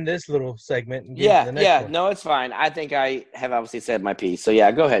to end this little segment. And get to the next one. No, it's fine. I think I have obviously said my piece. So yeah,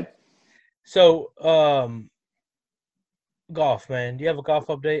 go ahead. So, golf, man. Do you have a golf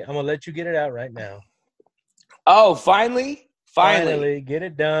update? I'm gonna let you get it out right now. Oh, finally, get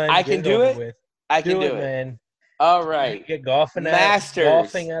it done. I can do it. I can do it, man. All right. Get golfing Masters.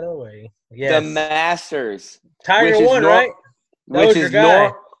 Golfing out of the way. Yes. The Masters. Tiger won, right? That was your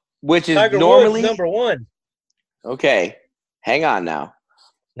guy. Which is Tiger normally Woods, #1. Okay. Hang on now.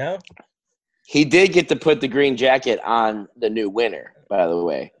 No? He did get to put the green jacket on the new winner, by the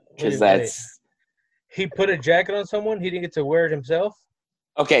way. Because he put a jacket on someone? He didn't get to wear it himself?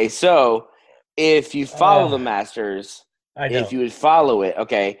 Okay, so if you follow the Masters, if you would follow it,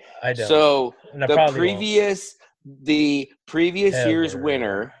 okay. I don't. So the previous year's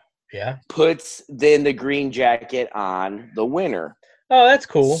winner puts then the green jacket on the winner. Oh, that's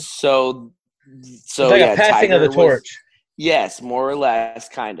cool. So it's like a passing of the torch. Yes, more or less,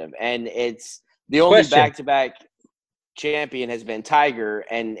 kind of. And it's the only back-to-back champion has been Tiger,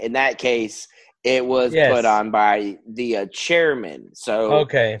 and in that case, it was put on by the chairman. So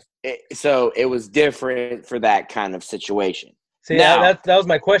so it was different for that kind of situation. See, now, that was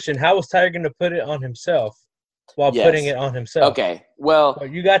my question. How was Tiger going to put it on himself? while Yes. putting it on himself. Okay. Well, Well,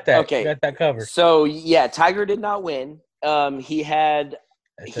 you got that. okay. You got that covered. So yeah, Tiger did not win. He had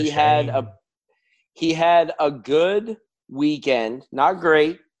a good weekend. Not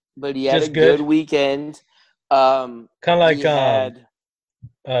great, but he had Just a good good? weekend. Kind of like he had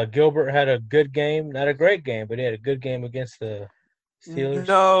Gilbert had a good game, not a great game, but he had a good game against the Steelers.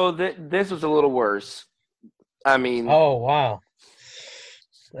 no. This was a little worse. I mean, Oh wow,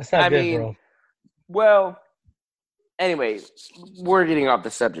 that's not good, bro. Well, anyway, we're getting off the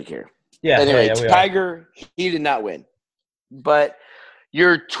subject here. Yeah. Anyway, yeah, we are. Tiger, he did not win. But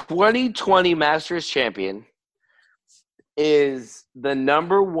your 2020 Masters champion is the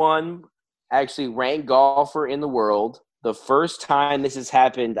number one actually ranked golfer in the world. The first time this has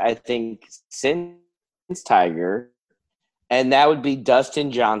happened, I think, since Tiger, and that would be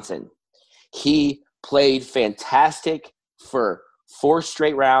Dustin Johnson. He played fantastic for 4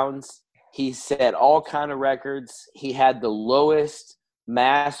 straight rounds. He set all kind of records. He had the lowest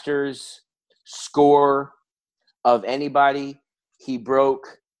Masters score of anybody. He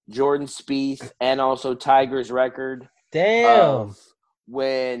broke Jordan Spieth and also Tiger's record. Damn.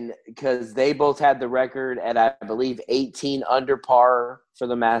 Because they both had the record at, I believe, 18 under par for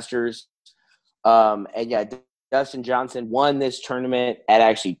the Masters. And yeah, Dustin Johnson won this tournament at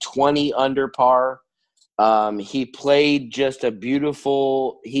actually 20 under par. He played just a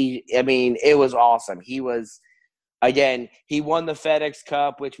beautiful – it was awesome. He was – again, he won the FedEx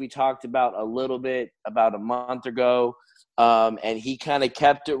Cup, which we talked about a little bit about a month ago. And he kind of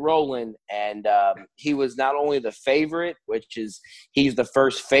kept it rolling. And he was not only the favorite, which is he's the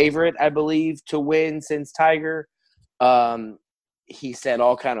first favorite, I believe, to win since Tiger. He set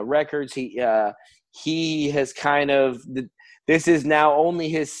all kind of records. He has kind of – this is now only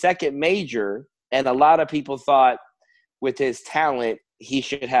his second major, and a lot of people thought with his talent he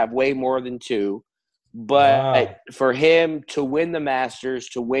should have way more than 2. But for him to win the Masters,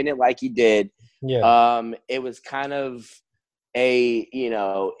 to win it like he did, it was kind of it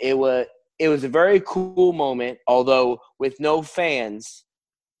was a very cool moment. Although with no fans,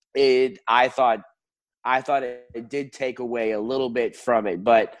 I thought it did take away a little bit from it.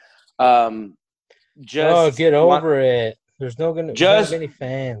 But get over it. There's not many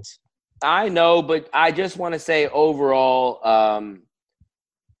fans. I know, but I just want to say overall,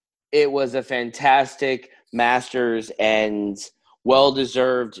 it was a fantastic Masters and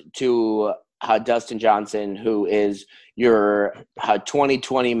well-deserved to Dustin Johnson, who is your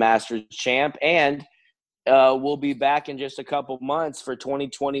 2020 Masters champ, and we'll be back in just a couple months for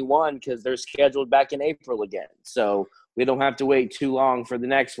 2021 because they're scheduled back in April again. So we don't have to wait too long for the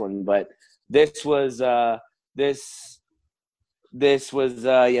next one. But this was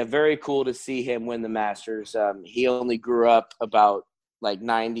very cool to see him win the Masters. He only grew up about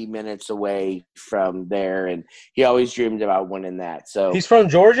 90 minutes away from there, and he always dreamed about winning that. So he's from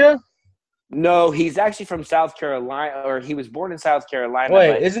Georgia? No, he's actually from South Carolina, or he was born in South Carolina.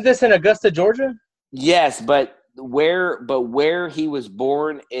 Wait, isn't this in Augusta, Georgia? Yes, but where he was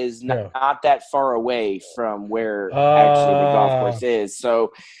born is not that far away from where actually the golf course is.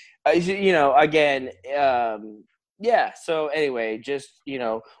 So, again, yeah. So anyway, just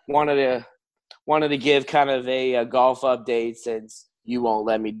wanted to give kind of a golf update since you won't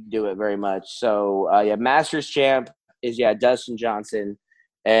let me do it very much. So Masters champ is Dustin Johnson,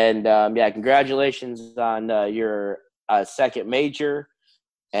 and congratulations on your second major,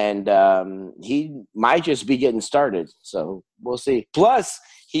 and he might just be getting started. So we'll see. Plus,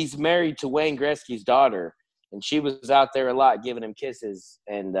 he's married to Wayne Gretzky's daughter, and she was out there a lot giving him kisses.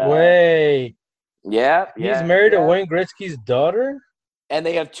 And wait. Yeah. He's married to Wayne Gretzky's daughter? And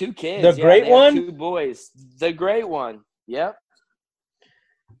they have 2 kids. The great one? 2 boys. The great one. Yep.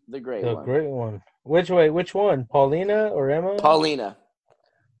 The great one. Which one? Paulina or Emma? Paulina.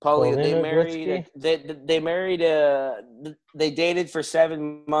 They Gretzky? married. They married. They dated for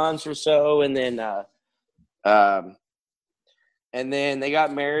 7 months or so, and then they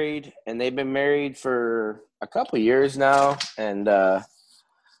got married, and they've been married for a couple of years now, and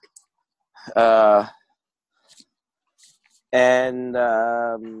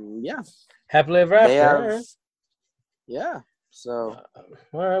happily ever after. Yeah. So,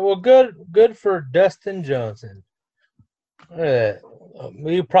 all right. Well, good for Dustin Johnson.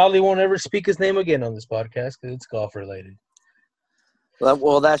 We probably won't ever speak his name again on this podcast because it's golf related.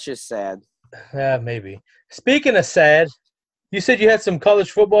 Well, that's just sad. Maybe. Speaking of sad, you said you had some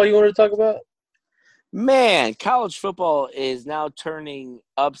college football you wanted to talk about? Man, college football is now turning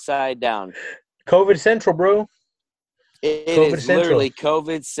upside down. COVID Central, bro. It is literally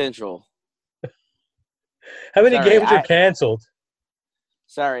COVID Central. How many games are canceled?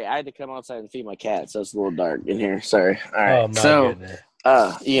 Sorry, I had to come outside and feed my cat, so it's a little dark in here. Sorry. All right. Oh, my goodness.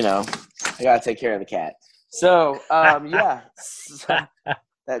 You know, I gotta take care of the cat. So, yeah.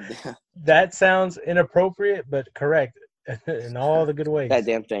 That sounds inappropriate, but correct in all the good ways. That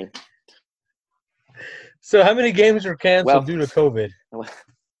damn thing. So, how many games were canceled due to COVID?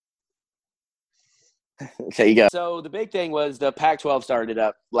 There you go. So the big thing was the Pac-12 started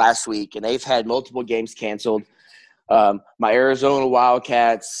up last week, and they've had multiple games canceled. My Arizona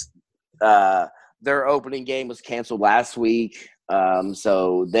Wildcats, their opening game was canceled last week.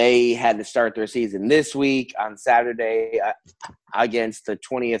 So they had to start their season this week on Saturday against the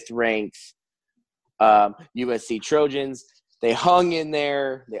 20th ranked USC Trojans. They hung in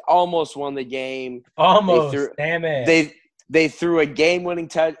there. They almost won the game. Damn it. They threw a game-winning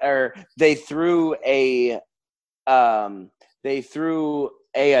touch, or they threw a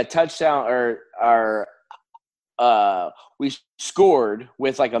touchdown, or we scored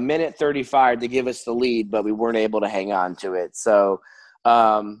with like 1:35 to give us the lead, but we weren't able to hang on to it. So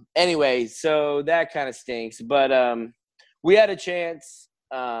anyway, so that kind of stinks. But we had a chance.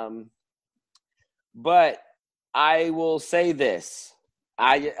 But I will say this: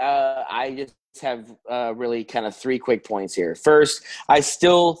 I just have really kind of 3 quick points here. First, I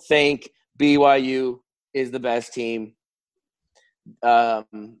still think BYU is the best team. I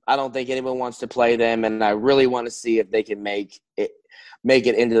don't think anyone wants to play them, and I really want to see if they can make it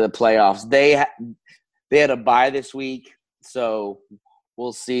into the playoffs. They had a bye this week, so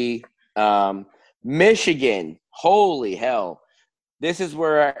we'll see. Michigan, holy hell. This is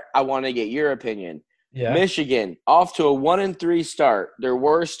where I want to get your opinion. Yeah. Michigan, off to a 1-3 start. Their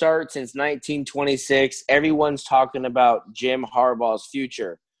worst start since 1926. Everyone's talking about Jim Harbaugh's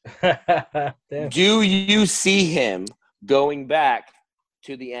future. Do you see him going back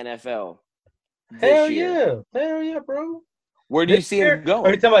to the NFL this year? Hell yeah, bro. Where do you see him going? Are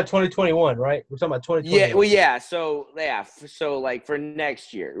you talking about 2021, right? We're talking about 2021. Yeah, well, yeah. So like for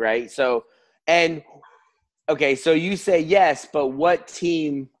next year, right? So, and okay, so you say yes, but what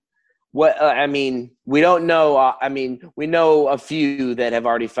team? I mean, we don't know. We know a few that have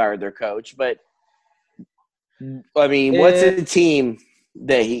already fired their coach, but I mean, what's a team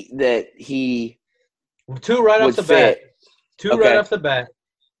that he two right off the bat? Two right off the bat.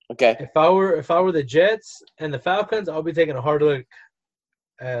 Okay. If I were the Jets and the Falcons, I'll be taking a hard look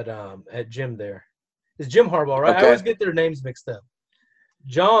at Jim there. It's Jim Harbaugh, right? Okay. I always get their names mixed up.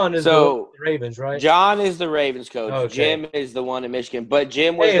 John is the Ravens, right? John is the Ravens coach. Okay. Jim is the one in Michigan, but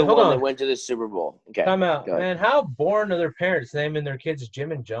Jim was the one that went to the Super Bowl. Okay. Time out, man. How boring are their parents naming their kids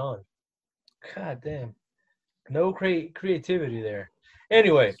Jim and John? God damn. No creativity there.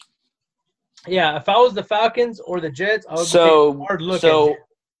 Anyway, yeah, if I was the Falcons or the Jets, I would take a hard look at Jim.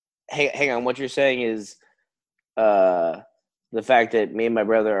 Hang on. What you're saying is the fact that me and my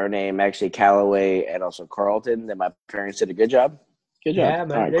brother are named actually Callaway and also Carlton, that my parents did a good job? Good job. Yeah,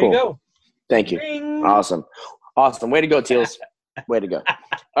 man. All right, there cool. you go. Thank you. Ding. Awesome. Way to go, Teals. Way to go.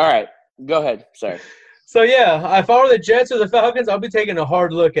 All right. Go ahead. Sorry. So, yeah, if I were the Jets or the Falcons, I'll be taking a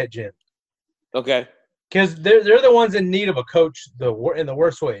hard look at Jim. Okay. Because they're the ones in need of a coach in the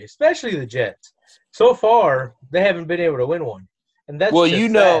worst way, especially the Jets. So far, they haven't been able to win one. And that's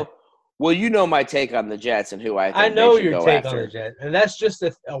sad. Well, you know my take on the Jets and who I think I know they should your go take after. on the Jets, and that's just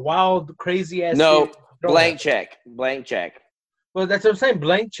a wild, crazy-ass No, team. blank check. Well, that's what I'm saying,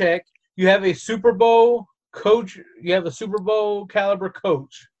 blank check. You have a Super Bowl coach. You have a Super Bowl caliber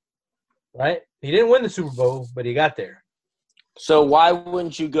coach, right? He didn't win the Super Bowl, but he got there. So why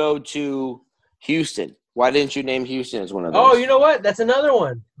wouldn't you go to Houston? Why didn't you name Houston as one of those? Oh, you know what? That's another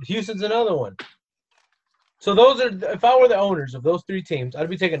one. Houston's another one. So those are, if I were the owners of those 3 teams, I'd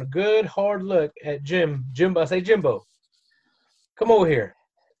be taking a good hard look at Jimbo. I say, Jimbo, come over here.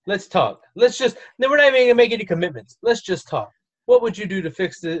 Let's talk. We're not even going to make any commitments. Let's just talk. What would you do to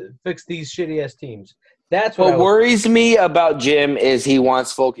fix these shitty ass teams? That's what worries me about Jim is he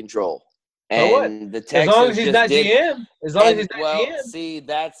wants full control. And the Texans, as long as he's not GM. As long as he's not GM. See,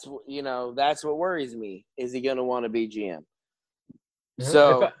 that's what worries me. Is he going to want to be GM?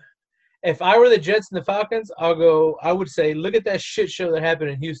 So if I were the Jets and the Falcons, I would say, look at that shit show that happened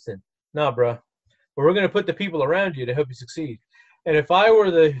in Houston. Nah, bro. But we're going to put the people around you to help you succeed. And if I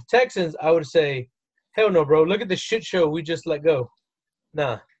were the Texans, I would say, hell no, bro. Look at the shit show we just let go.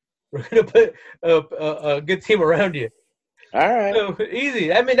 Nah. We're going to put a good team around you. All right. So,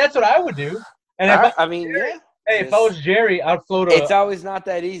 easy. I mean, that's what I would do. And if I was Jerry, I'd float It's always not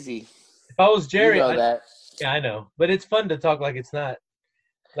that easy. If I was Jerry, you know that. Yeah, I know. But it's fun to talk like it's not.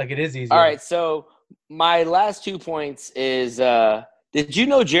 Like it is easy. All right, so my last 2 points is did you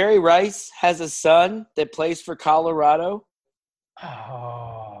know Jerry Rice has a son that plays for Colorado?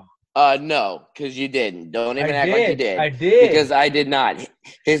 Oh, No, because you didn't. Don't even I act like you did. did. I did. Because I did not.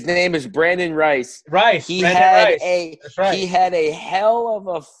 His name is Brandon Rice. Brandon Rice. That's right. He had a hell of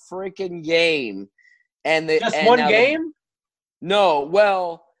a freaking game. Just one game? No,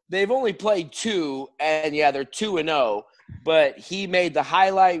 well, they've only played 2, and yeah, they're 2-0. But he made the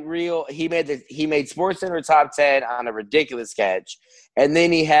highlight reel. He made SportsCenter top 10 on a ridiculous catch, and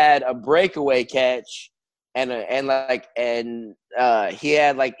then he had a breakaway catch, he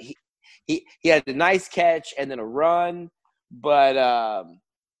had a nice catch and then a run. But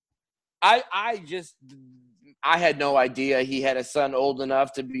I had no idea he had a son old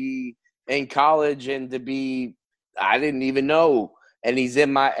enough to be in college and to be. I didn't even know. And he's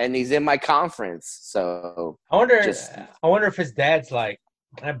in my conference. So I wonder if his dad's like,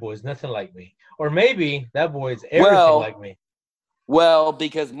 that boy's nothing like me, or maybe that boy's everything like me. Well,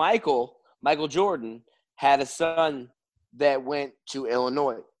 because Michael Jordan had a son that went to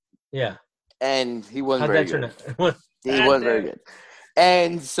Illinois. Yeah, and he wasn't very good. He Ah, wasn't very good.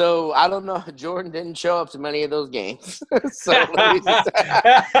 And so I don't know. Jordan didn't show up to many of those games. So let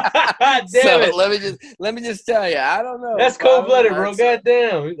me just tell you, I don't know. That's cold-blooded, bro.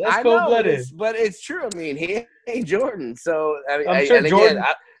 Goddamn, that's cold-blooded. But it's true. I mean, he ain't Jordan. So I'm sure Jordan. Again,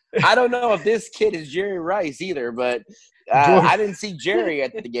 I don't know if this kid is Jerry Rice either, but I didn't see Jerry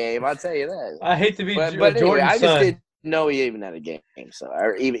at the game. I'll tell you that. I hate to be but Jordan's anyway, I just son. didn't know he even had a game. So,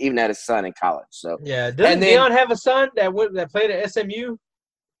 or even had a son in college. So yeah, doesn't Dion have a son that played at SMU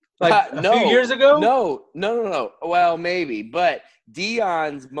like a few years ago? No. Well, maybe, but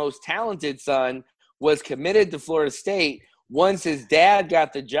Dion's most talented son was committed to Florida State. Once his dad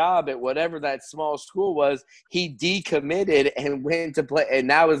got the job at whatever that small school was, he decommitted and went to play, and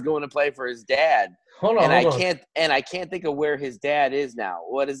now is going to play for his dad. Hold on. I can't think of where his dad is now.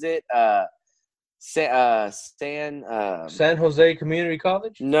 What is it? San Jose Community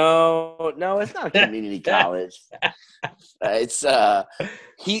College? No, it's not community college. It's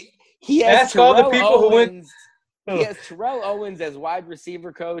he has Ask all the people who went. He has Terrell Owens as wide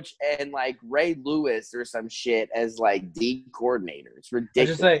receiver coach and like Ray Lewis or some shit as like D coordinator. It's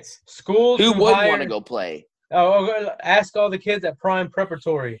ridiculous. I just say schools who would hire... want to go play. Ask all the kids at Prime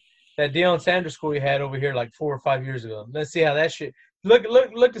Preparatory, that Deion Sanders school you had over here like 4 or 5 years ago. Let's see how that shit look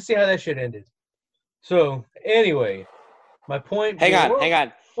to see how that shit ended. So anyway, my point. Hang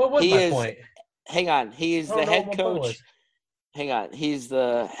on. What was my point? Hang on. He is the head coach. Hang on. He's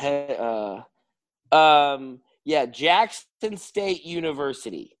the head. Yeah, Jackson State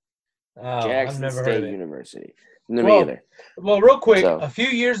University. Jackson State University. Me either. Well, real quick, a few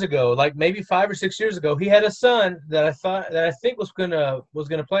years ago, like maybe 5 or 6 years ago, he had a son that I think was gonna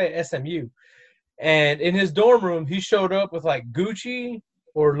play at SMU, and in his dorm room, he showed up with like Gucci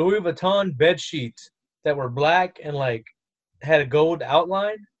or Louis Vuitton bed sheets that were black and like had a gold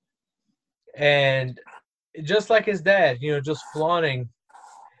outline, and just like his dad, just flaunting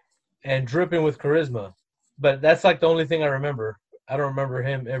and dripping with charisma. But that's like the only thing I remember. I don't remember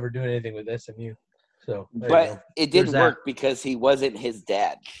him ever doing anything with SMU. So, but it didn't work because he wasn't his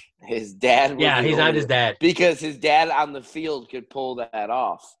dad. His dad was he's not his dad. Because his dad on the field could pull that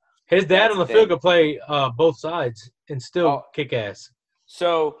off. His dad on the field could play both sides and still kick ass.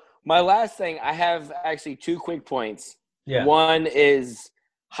 So my last thing, I have actually 2 quick points. Yeah. One is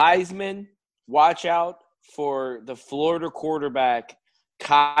Heisman, watch out for the Florida quarterback,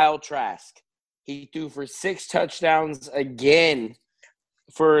 Kyle Trask. He threw for 6 touchdowns again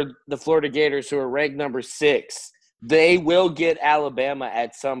for the Florida Gators, who are ranked number 6. They will get Alabama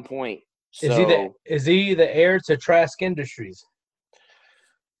at some point. So, is he the heir to Trask Industries?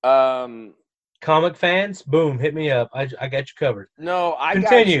 Comic fans, boom, hit me up. I got you covered. No,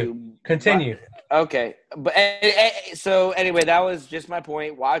 Continue. Okay, but so anyway, that was just my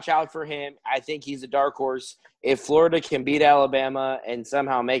point. Watch out for him. I think he's a dark horse. If Florida can beat Alabama and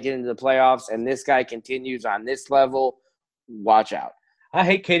somehow make it into the playoffs, and this guy continues on this level, watch out. I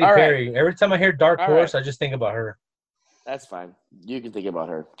hate Katy Perry. Right. Every time I hear dark horse, I just think about her. That's fine. You can think about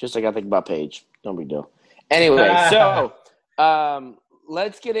her. Just like I think about Paige. No big deal. Anyway, so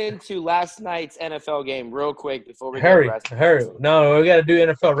let's get into last night's NFL game real quick before we hurry. No, we got to do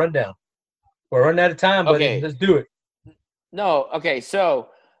NFL rundown. We're running out of time, but let's do it. No, okay. So,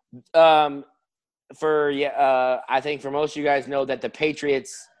 I think for most of you guys know that the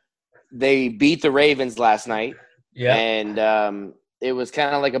Patriots, they beat the Ravens last night. Yeah. And it was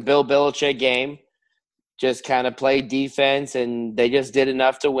kind of like a Bill Belichick game. Just kind of played defense, and they just did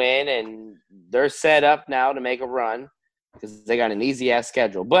enough to win, and they're set up now to make a run because they got an easy-ass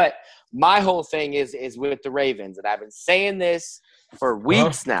schedule. But my whole thing is with the Ravens, and I've been saying this for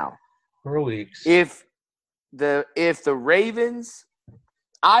weeks now. For weeks. If if the Ravens,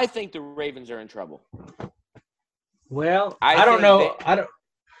 I think the Ravens are in trouble. Well, I don't know. I don't.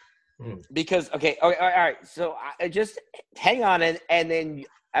 Because, okay, all right. So I just hang on, and then,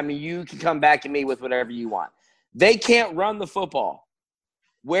 I mean, you can come back at me with whatever you want. They can't run the football.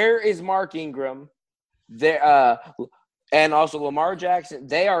 Where is Mark Ingram? And also Lamar Jackson.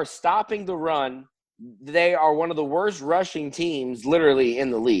 They are stopping the run. They are one of the worst rushing teams, literally, in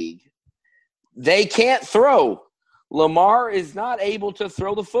the league. They can't throw. Lamar is not able to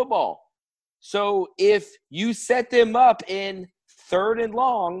throw the football. So if you set them up in 3rd and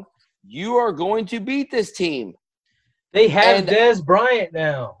long, you are going to beat this team. They have Dez Bryant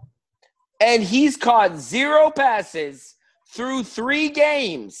now. And he's caught 0 passes through 3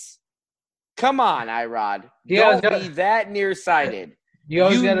 games. Come on, I.Rod. Don't be that nearsighted.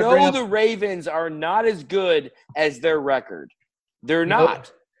 You know the Ravens are not as good as their record. They're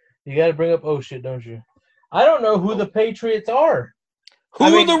not. You got to bring up shit, don't you? I don't know who the Patriots are. Who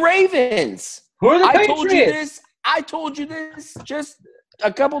are the Ravens? Who are the Patriots? I told you this just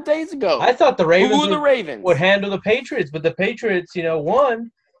a couple days ago. I thought the Ravens would handle the Patriots, but the Patriots, won.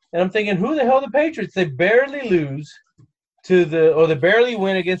 And I'm thinking, who the hell are the Patriots? They barely lose they barely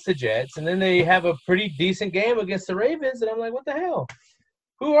win against the Jets, and then they have a pretty decent game against the Ravens, and I'm like, what the hell?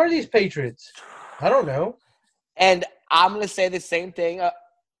 Who are these Patriots? I don't know. And I'm going to say the same thing,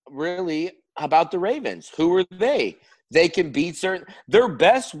 really, about the Ravens. Who are they? They can beat their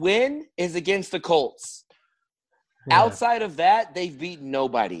best win is against the Colts. Yeah. Outside of that, they've beat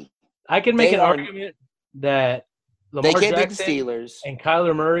nobody. I can make an argument that Lamar Jackson beat the Steelers and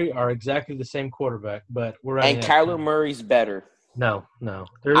Kyler Murray are exactly the same quarterback, but Kyler Murray's better. No,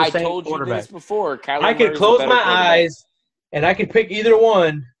 they're the same told quarterback. You this before. I could close my eyes and I could pick either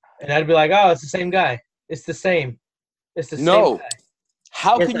one, and I'd be like, "Oh, it's the same guy. It's the same. It's the same guy."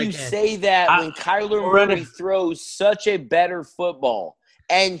 How can you say that when Kyler Murray throws such a better football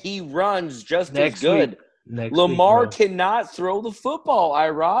and he runs just as good? Lamar cannot throw the football,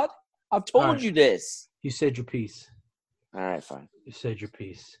 I.Rod. I've told you this. You said your piece. All right, fine. You said your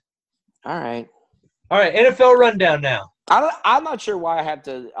piece. All right. NFL rundown now. I'm not sure why I have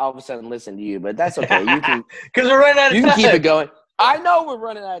to all of a sudden listen to you, but that's okay. You can because we're running out of time. You can keep it going. I know we're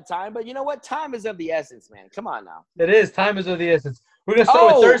running out of time, but you know what? Time is of the essence, man. Come on now. It is. Time is of the essence. We're going to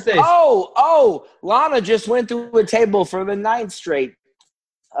start with Thursdays. Lana just went through a table for the 9th straight.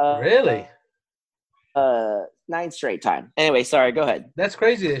 Really? 9th straight time. Anyway, sorry. Go ahead. That's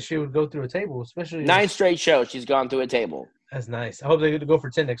crazy that she would go through a table, especially 9th straight show. She's gone through a table. That's nice. I hope they get to go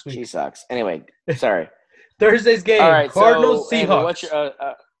for 10 next week. She sucks. Anyway, sorry. Thursday's game. All right, Cardinals, Seahawks. Anyway, what's your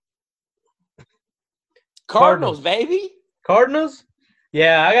Cardinals, baby? Cardinals?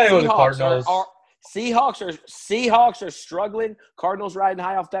 Yeah, I gotta go with the Cardinals. Seahawks are struggling. Cardinals riding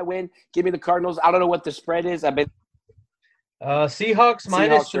high off that win. Give me the Cardinals. I don't know what the spread is. Seahawks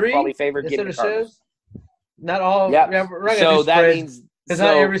 -3. Probably favored. Give me the Cardinals. Not all. Yep. Yeah, so that means because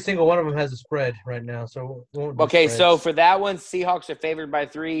not every single one of them has a spread right now. So okay, so for that one, Seahawks are favored by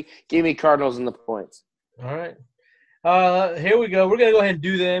 3. Give me Cardinals in the points. All right. Here we go. We're gonna go ahead and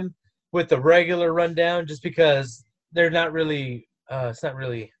do them with the regular rundown, just because they're not really. It's not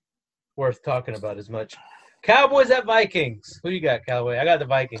really worth talking about as much. Cowboys at Vikings. Who you got, Callaway? I got the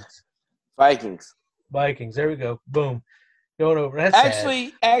Vikings. Vikings. There we go. Boom. Going over. That's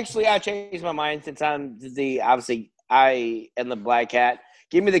actually, I changed my mind since I'm I am the Black Cat.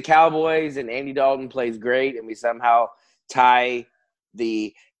 Give me the Cowboys, and Andy Dalton plays great, and we somehow tie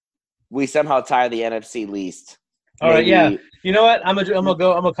the NFC least. All right, yeah. You know what? I'm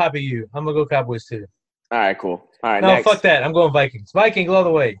gonna copy you. I'm gonna go Cowboys too. All right, cool. All right, no, next. Fuck that. I'm going Vikings. Vikings all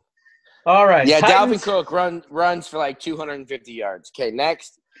the way. All right. Yeah, Dalvin Cook runs for like 250 yards. Okay,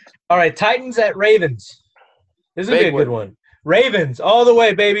 next. All right, Titans at Ravens. This will be a good one. Ravens all the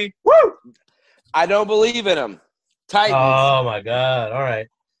way, baby. Woo! I don't believe in them. Titans. Oh, my God. All right.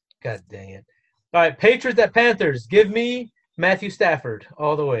 God dang it. All right, Patriots at Panthers. Give me Matthew Stafford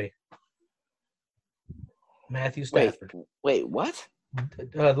all the way. Matthew Stafford. Wait, what?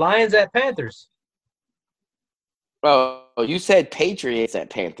 Lions at Panthers. Oh, you said Patriots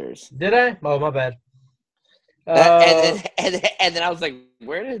at Panthers. Did I? Oh, my bad. And then I was like,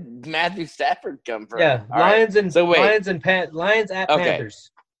 where did Matthew Stafford come from? Yeah, Lions at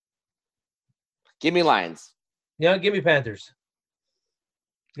Panthers. Give me Lions. Yeah, give me Panthers.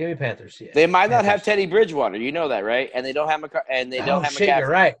 Give me Panthers. Yeah. They might not have Teddy Bridgewater. You know that, right? And they don't have McCaffrey. You're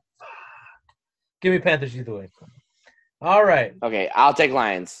right. Give me Panthers either way. All right. Okay, I'll take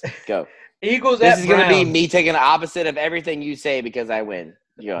Lions. Go. Eagles at Browns. This is going to be me taking the opposite of everything you say because I win.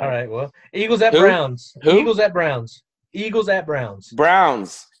 All right, well, Eagles at Browns. Who? Eagles at Browns. Eagles at Browns.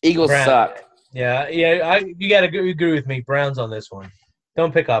 Browns. Eagles suck. Yeah. You got to agree with me. Browns on this one.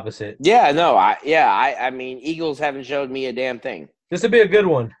 Don't pick opposite. Yeah, no, I mean, Eagles haven't showed me a damn thing. This would be a good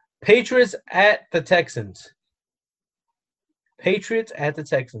one. Patriots at the Texans. Patriots at the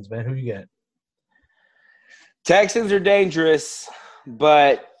Texans, man. Who you got? Texans are dangerous,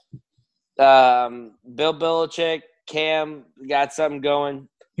 but Bill Belichick, Cam got something going.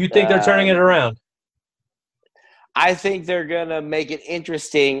 You think they're turning it around? I think they're going to make it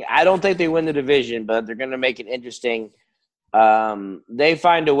interesting. I don't think they win the division, but they're going to make it interesting. They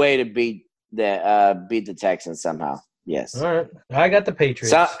find a way to beat the Texans somehow. Yes. All right. I got the Patriots.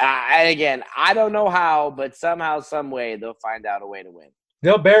 So, and again, I don't know how, but somehow, some way, they'll find out a way to win.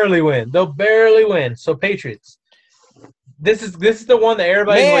 They'll barely win. So Patriots. This is the one that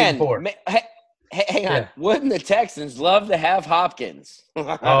everybody's waiting for. Hang on. Wouldn't the Texans love to have Hopkins?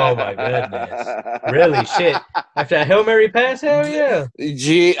 Oh my goodness. Really? Shit. After a Hail Mary pass? Hell yeah.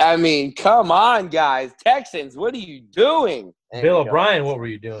 Gee, I mean, come on, guys. Texans, what are you doing? Bill O'Brien, what were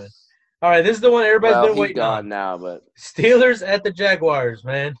you doing? All right, this is the one everybody's been waiting on now, but Steelers at the Jaguars,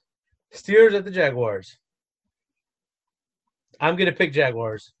 man. Steelers at the Jaguars. I'm gonna pick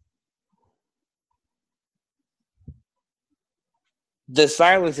Jaguars. The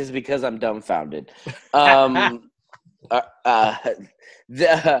silence is because I'm dumbfounded. I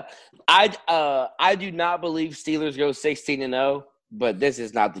do not believe Steelers go 16-0, but this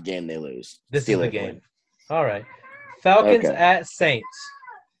is not the game they lose. This Steelers is the game. win. All right. Falcons at Saints.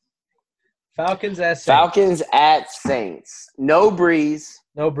 Falcons at Saints. No Breeze.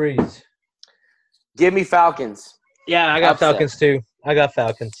 Give me Falcons. Yeah, I got Falcons too. I got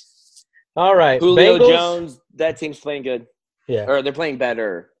Falcons. All right. Julio Bengals. Jones, that team's playing good. Yeah. Or they're playing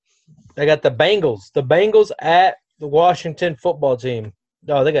better. I got the Bengals. The Bengals at the Washington football team.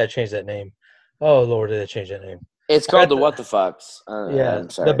 Oh, they got to change that name. Oh, Lord, they got to change that name. It's called the What the Fucks. Yeah, I'm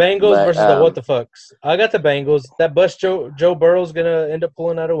sorry. the Bengals versus the What the Fucks. I got the Bengals. That bust Joe Burrow's going to end up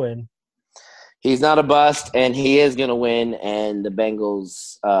pulling out a win. He's not a bust, and he is going to win. And the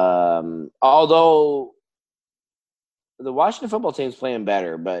Bengals, although the Washington football team's playing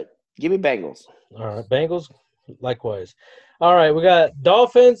better, but give me Bengals. All right, Bengals, likewise. All right, we got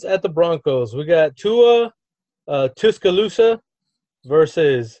Dolphins at the Broncos. We got Tua Tuscaloosa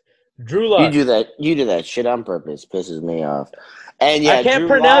versus Drew Lock. You do that shit on purpose. Pisses me off. And yeah, I can't Drew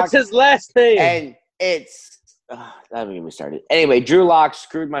pronounce Lock, his last name. And it's don't get me started. Anyway, Drew Lock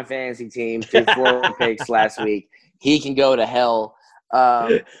screwed my fantasy team. 4 picks last week. He can go to hell.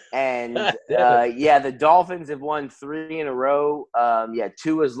 The Dolphins have won 3 in a row.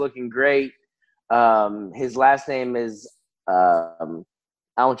 Tua's looking great. His last name is I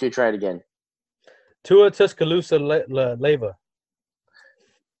want you to try it again. Tua Tuscaloosa Leva.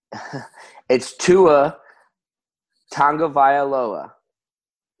 It's Tua Tagovailoa.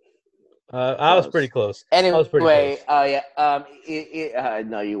 I was pretty close. Anyway,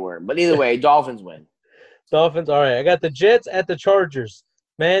 no, you weren't. But either way, Dolphins win. Dolphins. All right, I got the Jets at the Chargers.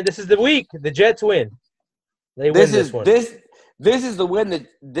 Man, this is the week. The Jets win. They win this one. This is the win.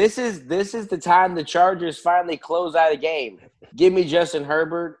 This is the time the Chargers finally close out a game. Give me Justin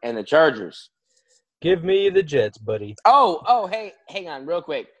Herbert and the Chargers. Give me the Jets, buddy. Oh, hey, hang on real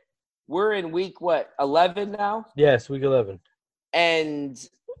quick. We're in week, 11 now? Yes, week 11. And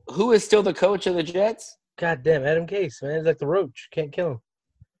who is still the coach of the Jets? God damn, Adam Gase, man. He's like the roach. Can't kill him.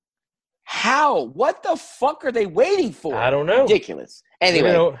 How? What the fuck are they waiting for? I don't know. Ridiculous.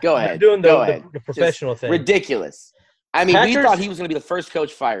 Anyway, go ahead. Doing go ahead. The professional thing. Ridiculous. I mean, we thought he was going to be the first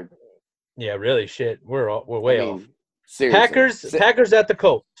coach fired. Yeah, really, shit. We're way off. Seriously. Packers at the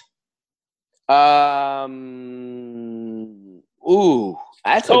Colts.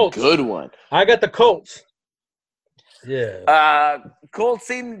 That's Colts. a good one. I got the Colts. Yeah. Colts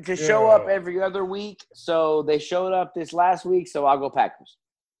seem to show up every other week, so they showed up this last week, so I'll go Packers.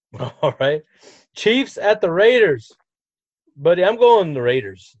 All right. Chiefs at the Raiders. Buddy, I'm going the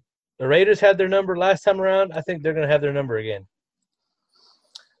Raiders. The Raiders had their number last time around. I think they're going to have their number again.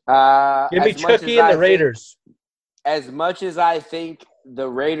 Give me Chucky and the Raiders. As much as I think the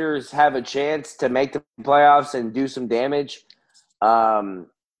Raiders have a chance to make the playoffs and do some damage,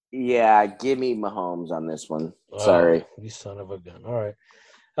 give me Mahomes on this one. Sorry. You son of a gun. All right.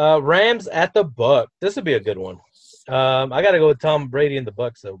 Rams at the Bucs. This would be a good one. I got to go with Tom Brady and the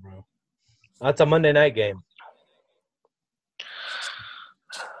Bucs, though, bro. That's a Monday night game.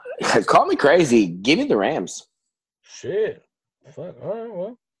 Call me crazy. Give me the Rams. Shit. Fuck. All right,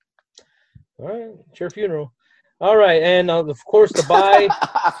 well. All right. It's your funeral. All right, and of course the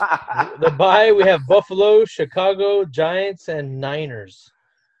bye. We have Buffalo, Chicago, Giants, and Niners.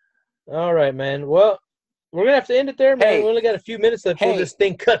 All right, man. Well, we're gonna have to end it there, man. We only got a few minutes left before this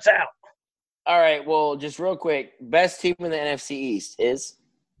thing cuts out. All right. Well, just real quick, best team in the NFC East is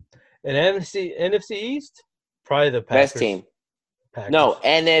And NFC East, probably the Packers. best team. Packers. No,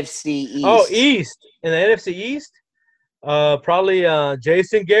 NFC East. Oh, East. In the NFC East, probably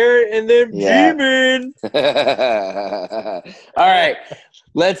Jason Garrett and them Yeah. G-Men. All right.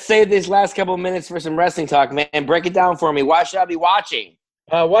 Let's save these last couple minutes for some wrestling talk, man. Break it down for me. Why should I be watching?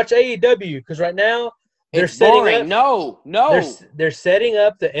 Watch AEW because right now they're It's setting boring. up. No. They're setting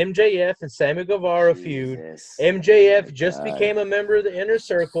up the MJF and Sammy Guevara feud. Jesus. MJF just became a member of the Inner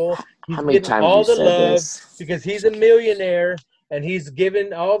Circle. He's How many getting times all you the said love this? because he's a millionaire and he's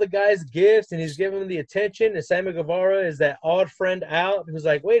giving all the guys gifts and he's giving them the attention. And Sammy Guevara is that odd friend out who's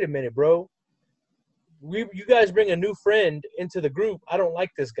like, wait a minute, bro. You guys bring a new friend into the group. I don't like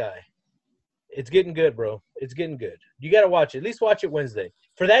this guy. It's getting good, bro. It's getting good. You got to watch it. At least watch it Wednesday.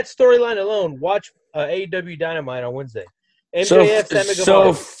 For that storyline alone, watch AEW Dynamite on Wednesday. MJF, Sammy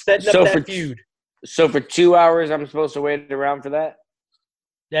Guevara, setting up that feud. So for 2 hours, I'm supposed to wait around for that?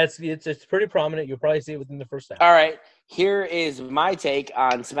 It's pretty prominent. You'll probably see it within the first hour. All right. Here is my take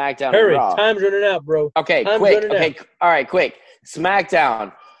on SmackDown Hurry. and Raw. Time's running out, bro. Okay, Time's quick. running Okay, out. all right, quick.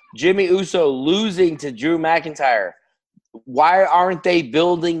 SmackDown. Jimmy Uso losing to Drew McIntyre. Why aren't they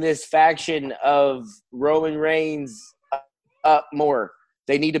building this faction of Roman Reigns up more?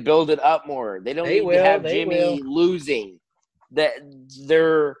 They need to build it up more. They don't need to have Jimmy losing.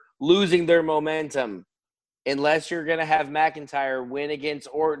 They're losing their momentum unless you're going to have McIntyre win against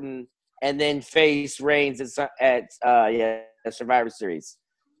Orton and then face Reigns at Survivor Series.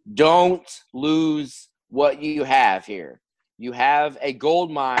 Don't lose what you have here. You have a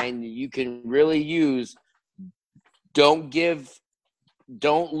gold mine you can really use. Don't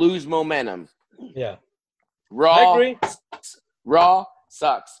lose momentum. Yeah. Raw. I agree. Raw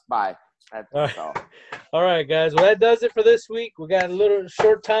sucks. Bye. That's all. All right, guys. Well, that does it for this week. We got a little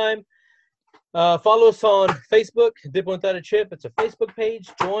short time. Follow us on Facebook, Dip Without a Chip. It's a Facebook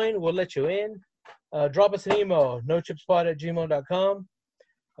page. Join. We'll let you in. Drop us an email, nochipspod@gmail.com.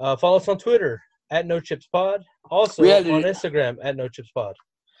 Follow us on Twitter, @nochipspod. Also on Instagram, @nochipspod.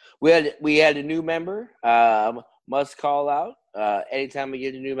 We had a new member. Must call out. Anytime we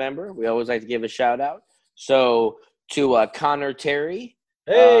get a new member, we always like to give a shout out. So to Connor Terry.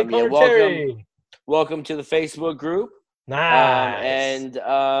 Hey, Connor Terry. Welcome to the Facebook group. Nice.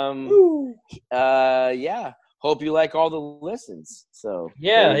 Hope you like all the listens. So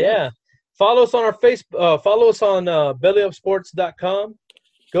yeah. Follow us on our Facebook. Follow us on bellyupsports.com.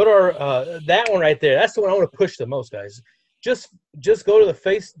 Go to our that one right there. That's the one I want to push the most, guys. Just go to the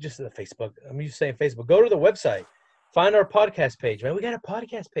Facebook. I'm used to saying Facebook. Go to the website. Find our podcast page, man. We got a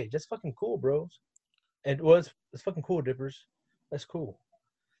podcast page. That's fucking cool, bros. And it's fucking cool, Dippers. That's cool.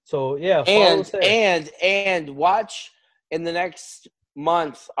 So yeah, follow us there. and watch in the next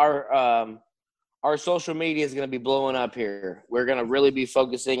month our social media is going to be blowing up here. We're going to really be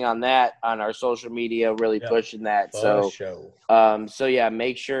focusing on that on our social media, really pushing that. So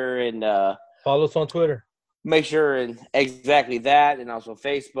make sure and follow us on Twitter. Make sure and exactly that, and also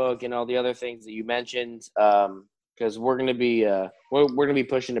Facebook and all the other things that you mentioned. Because we're going to be we're going to be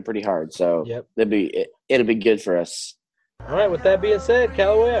pushing it pretty hard. So it'll be good for us. All right. With that being said,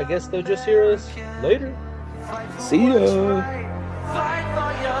 Callaway, I guess they'll just hear us later. See ya. Fight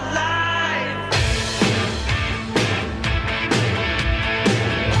for your life.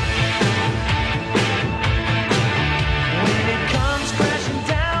 When it comes crashing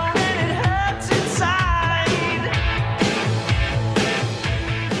down and it hurts inside,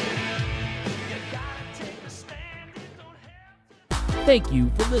 you gotta take a stand and don't have. Thank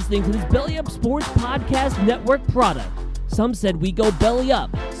you for listening to this Belly Up Sports Podcast Network product. Some said we go belly up,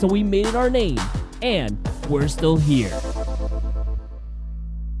 so we made it our name, and we're still here.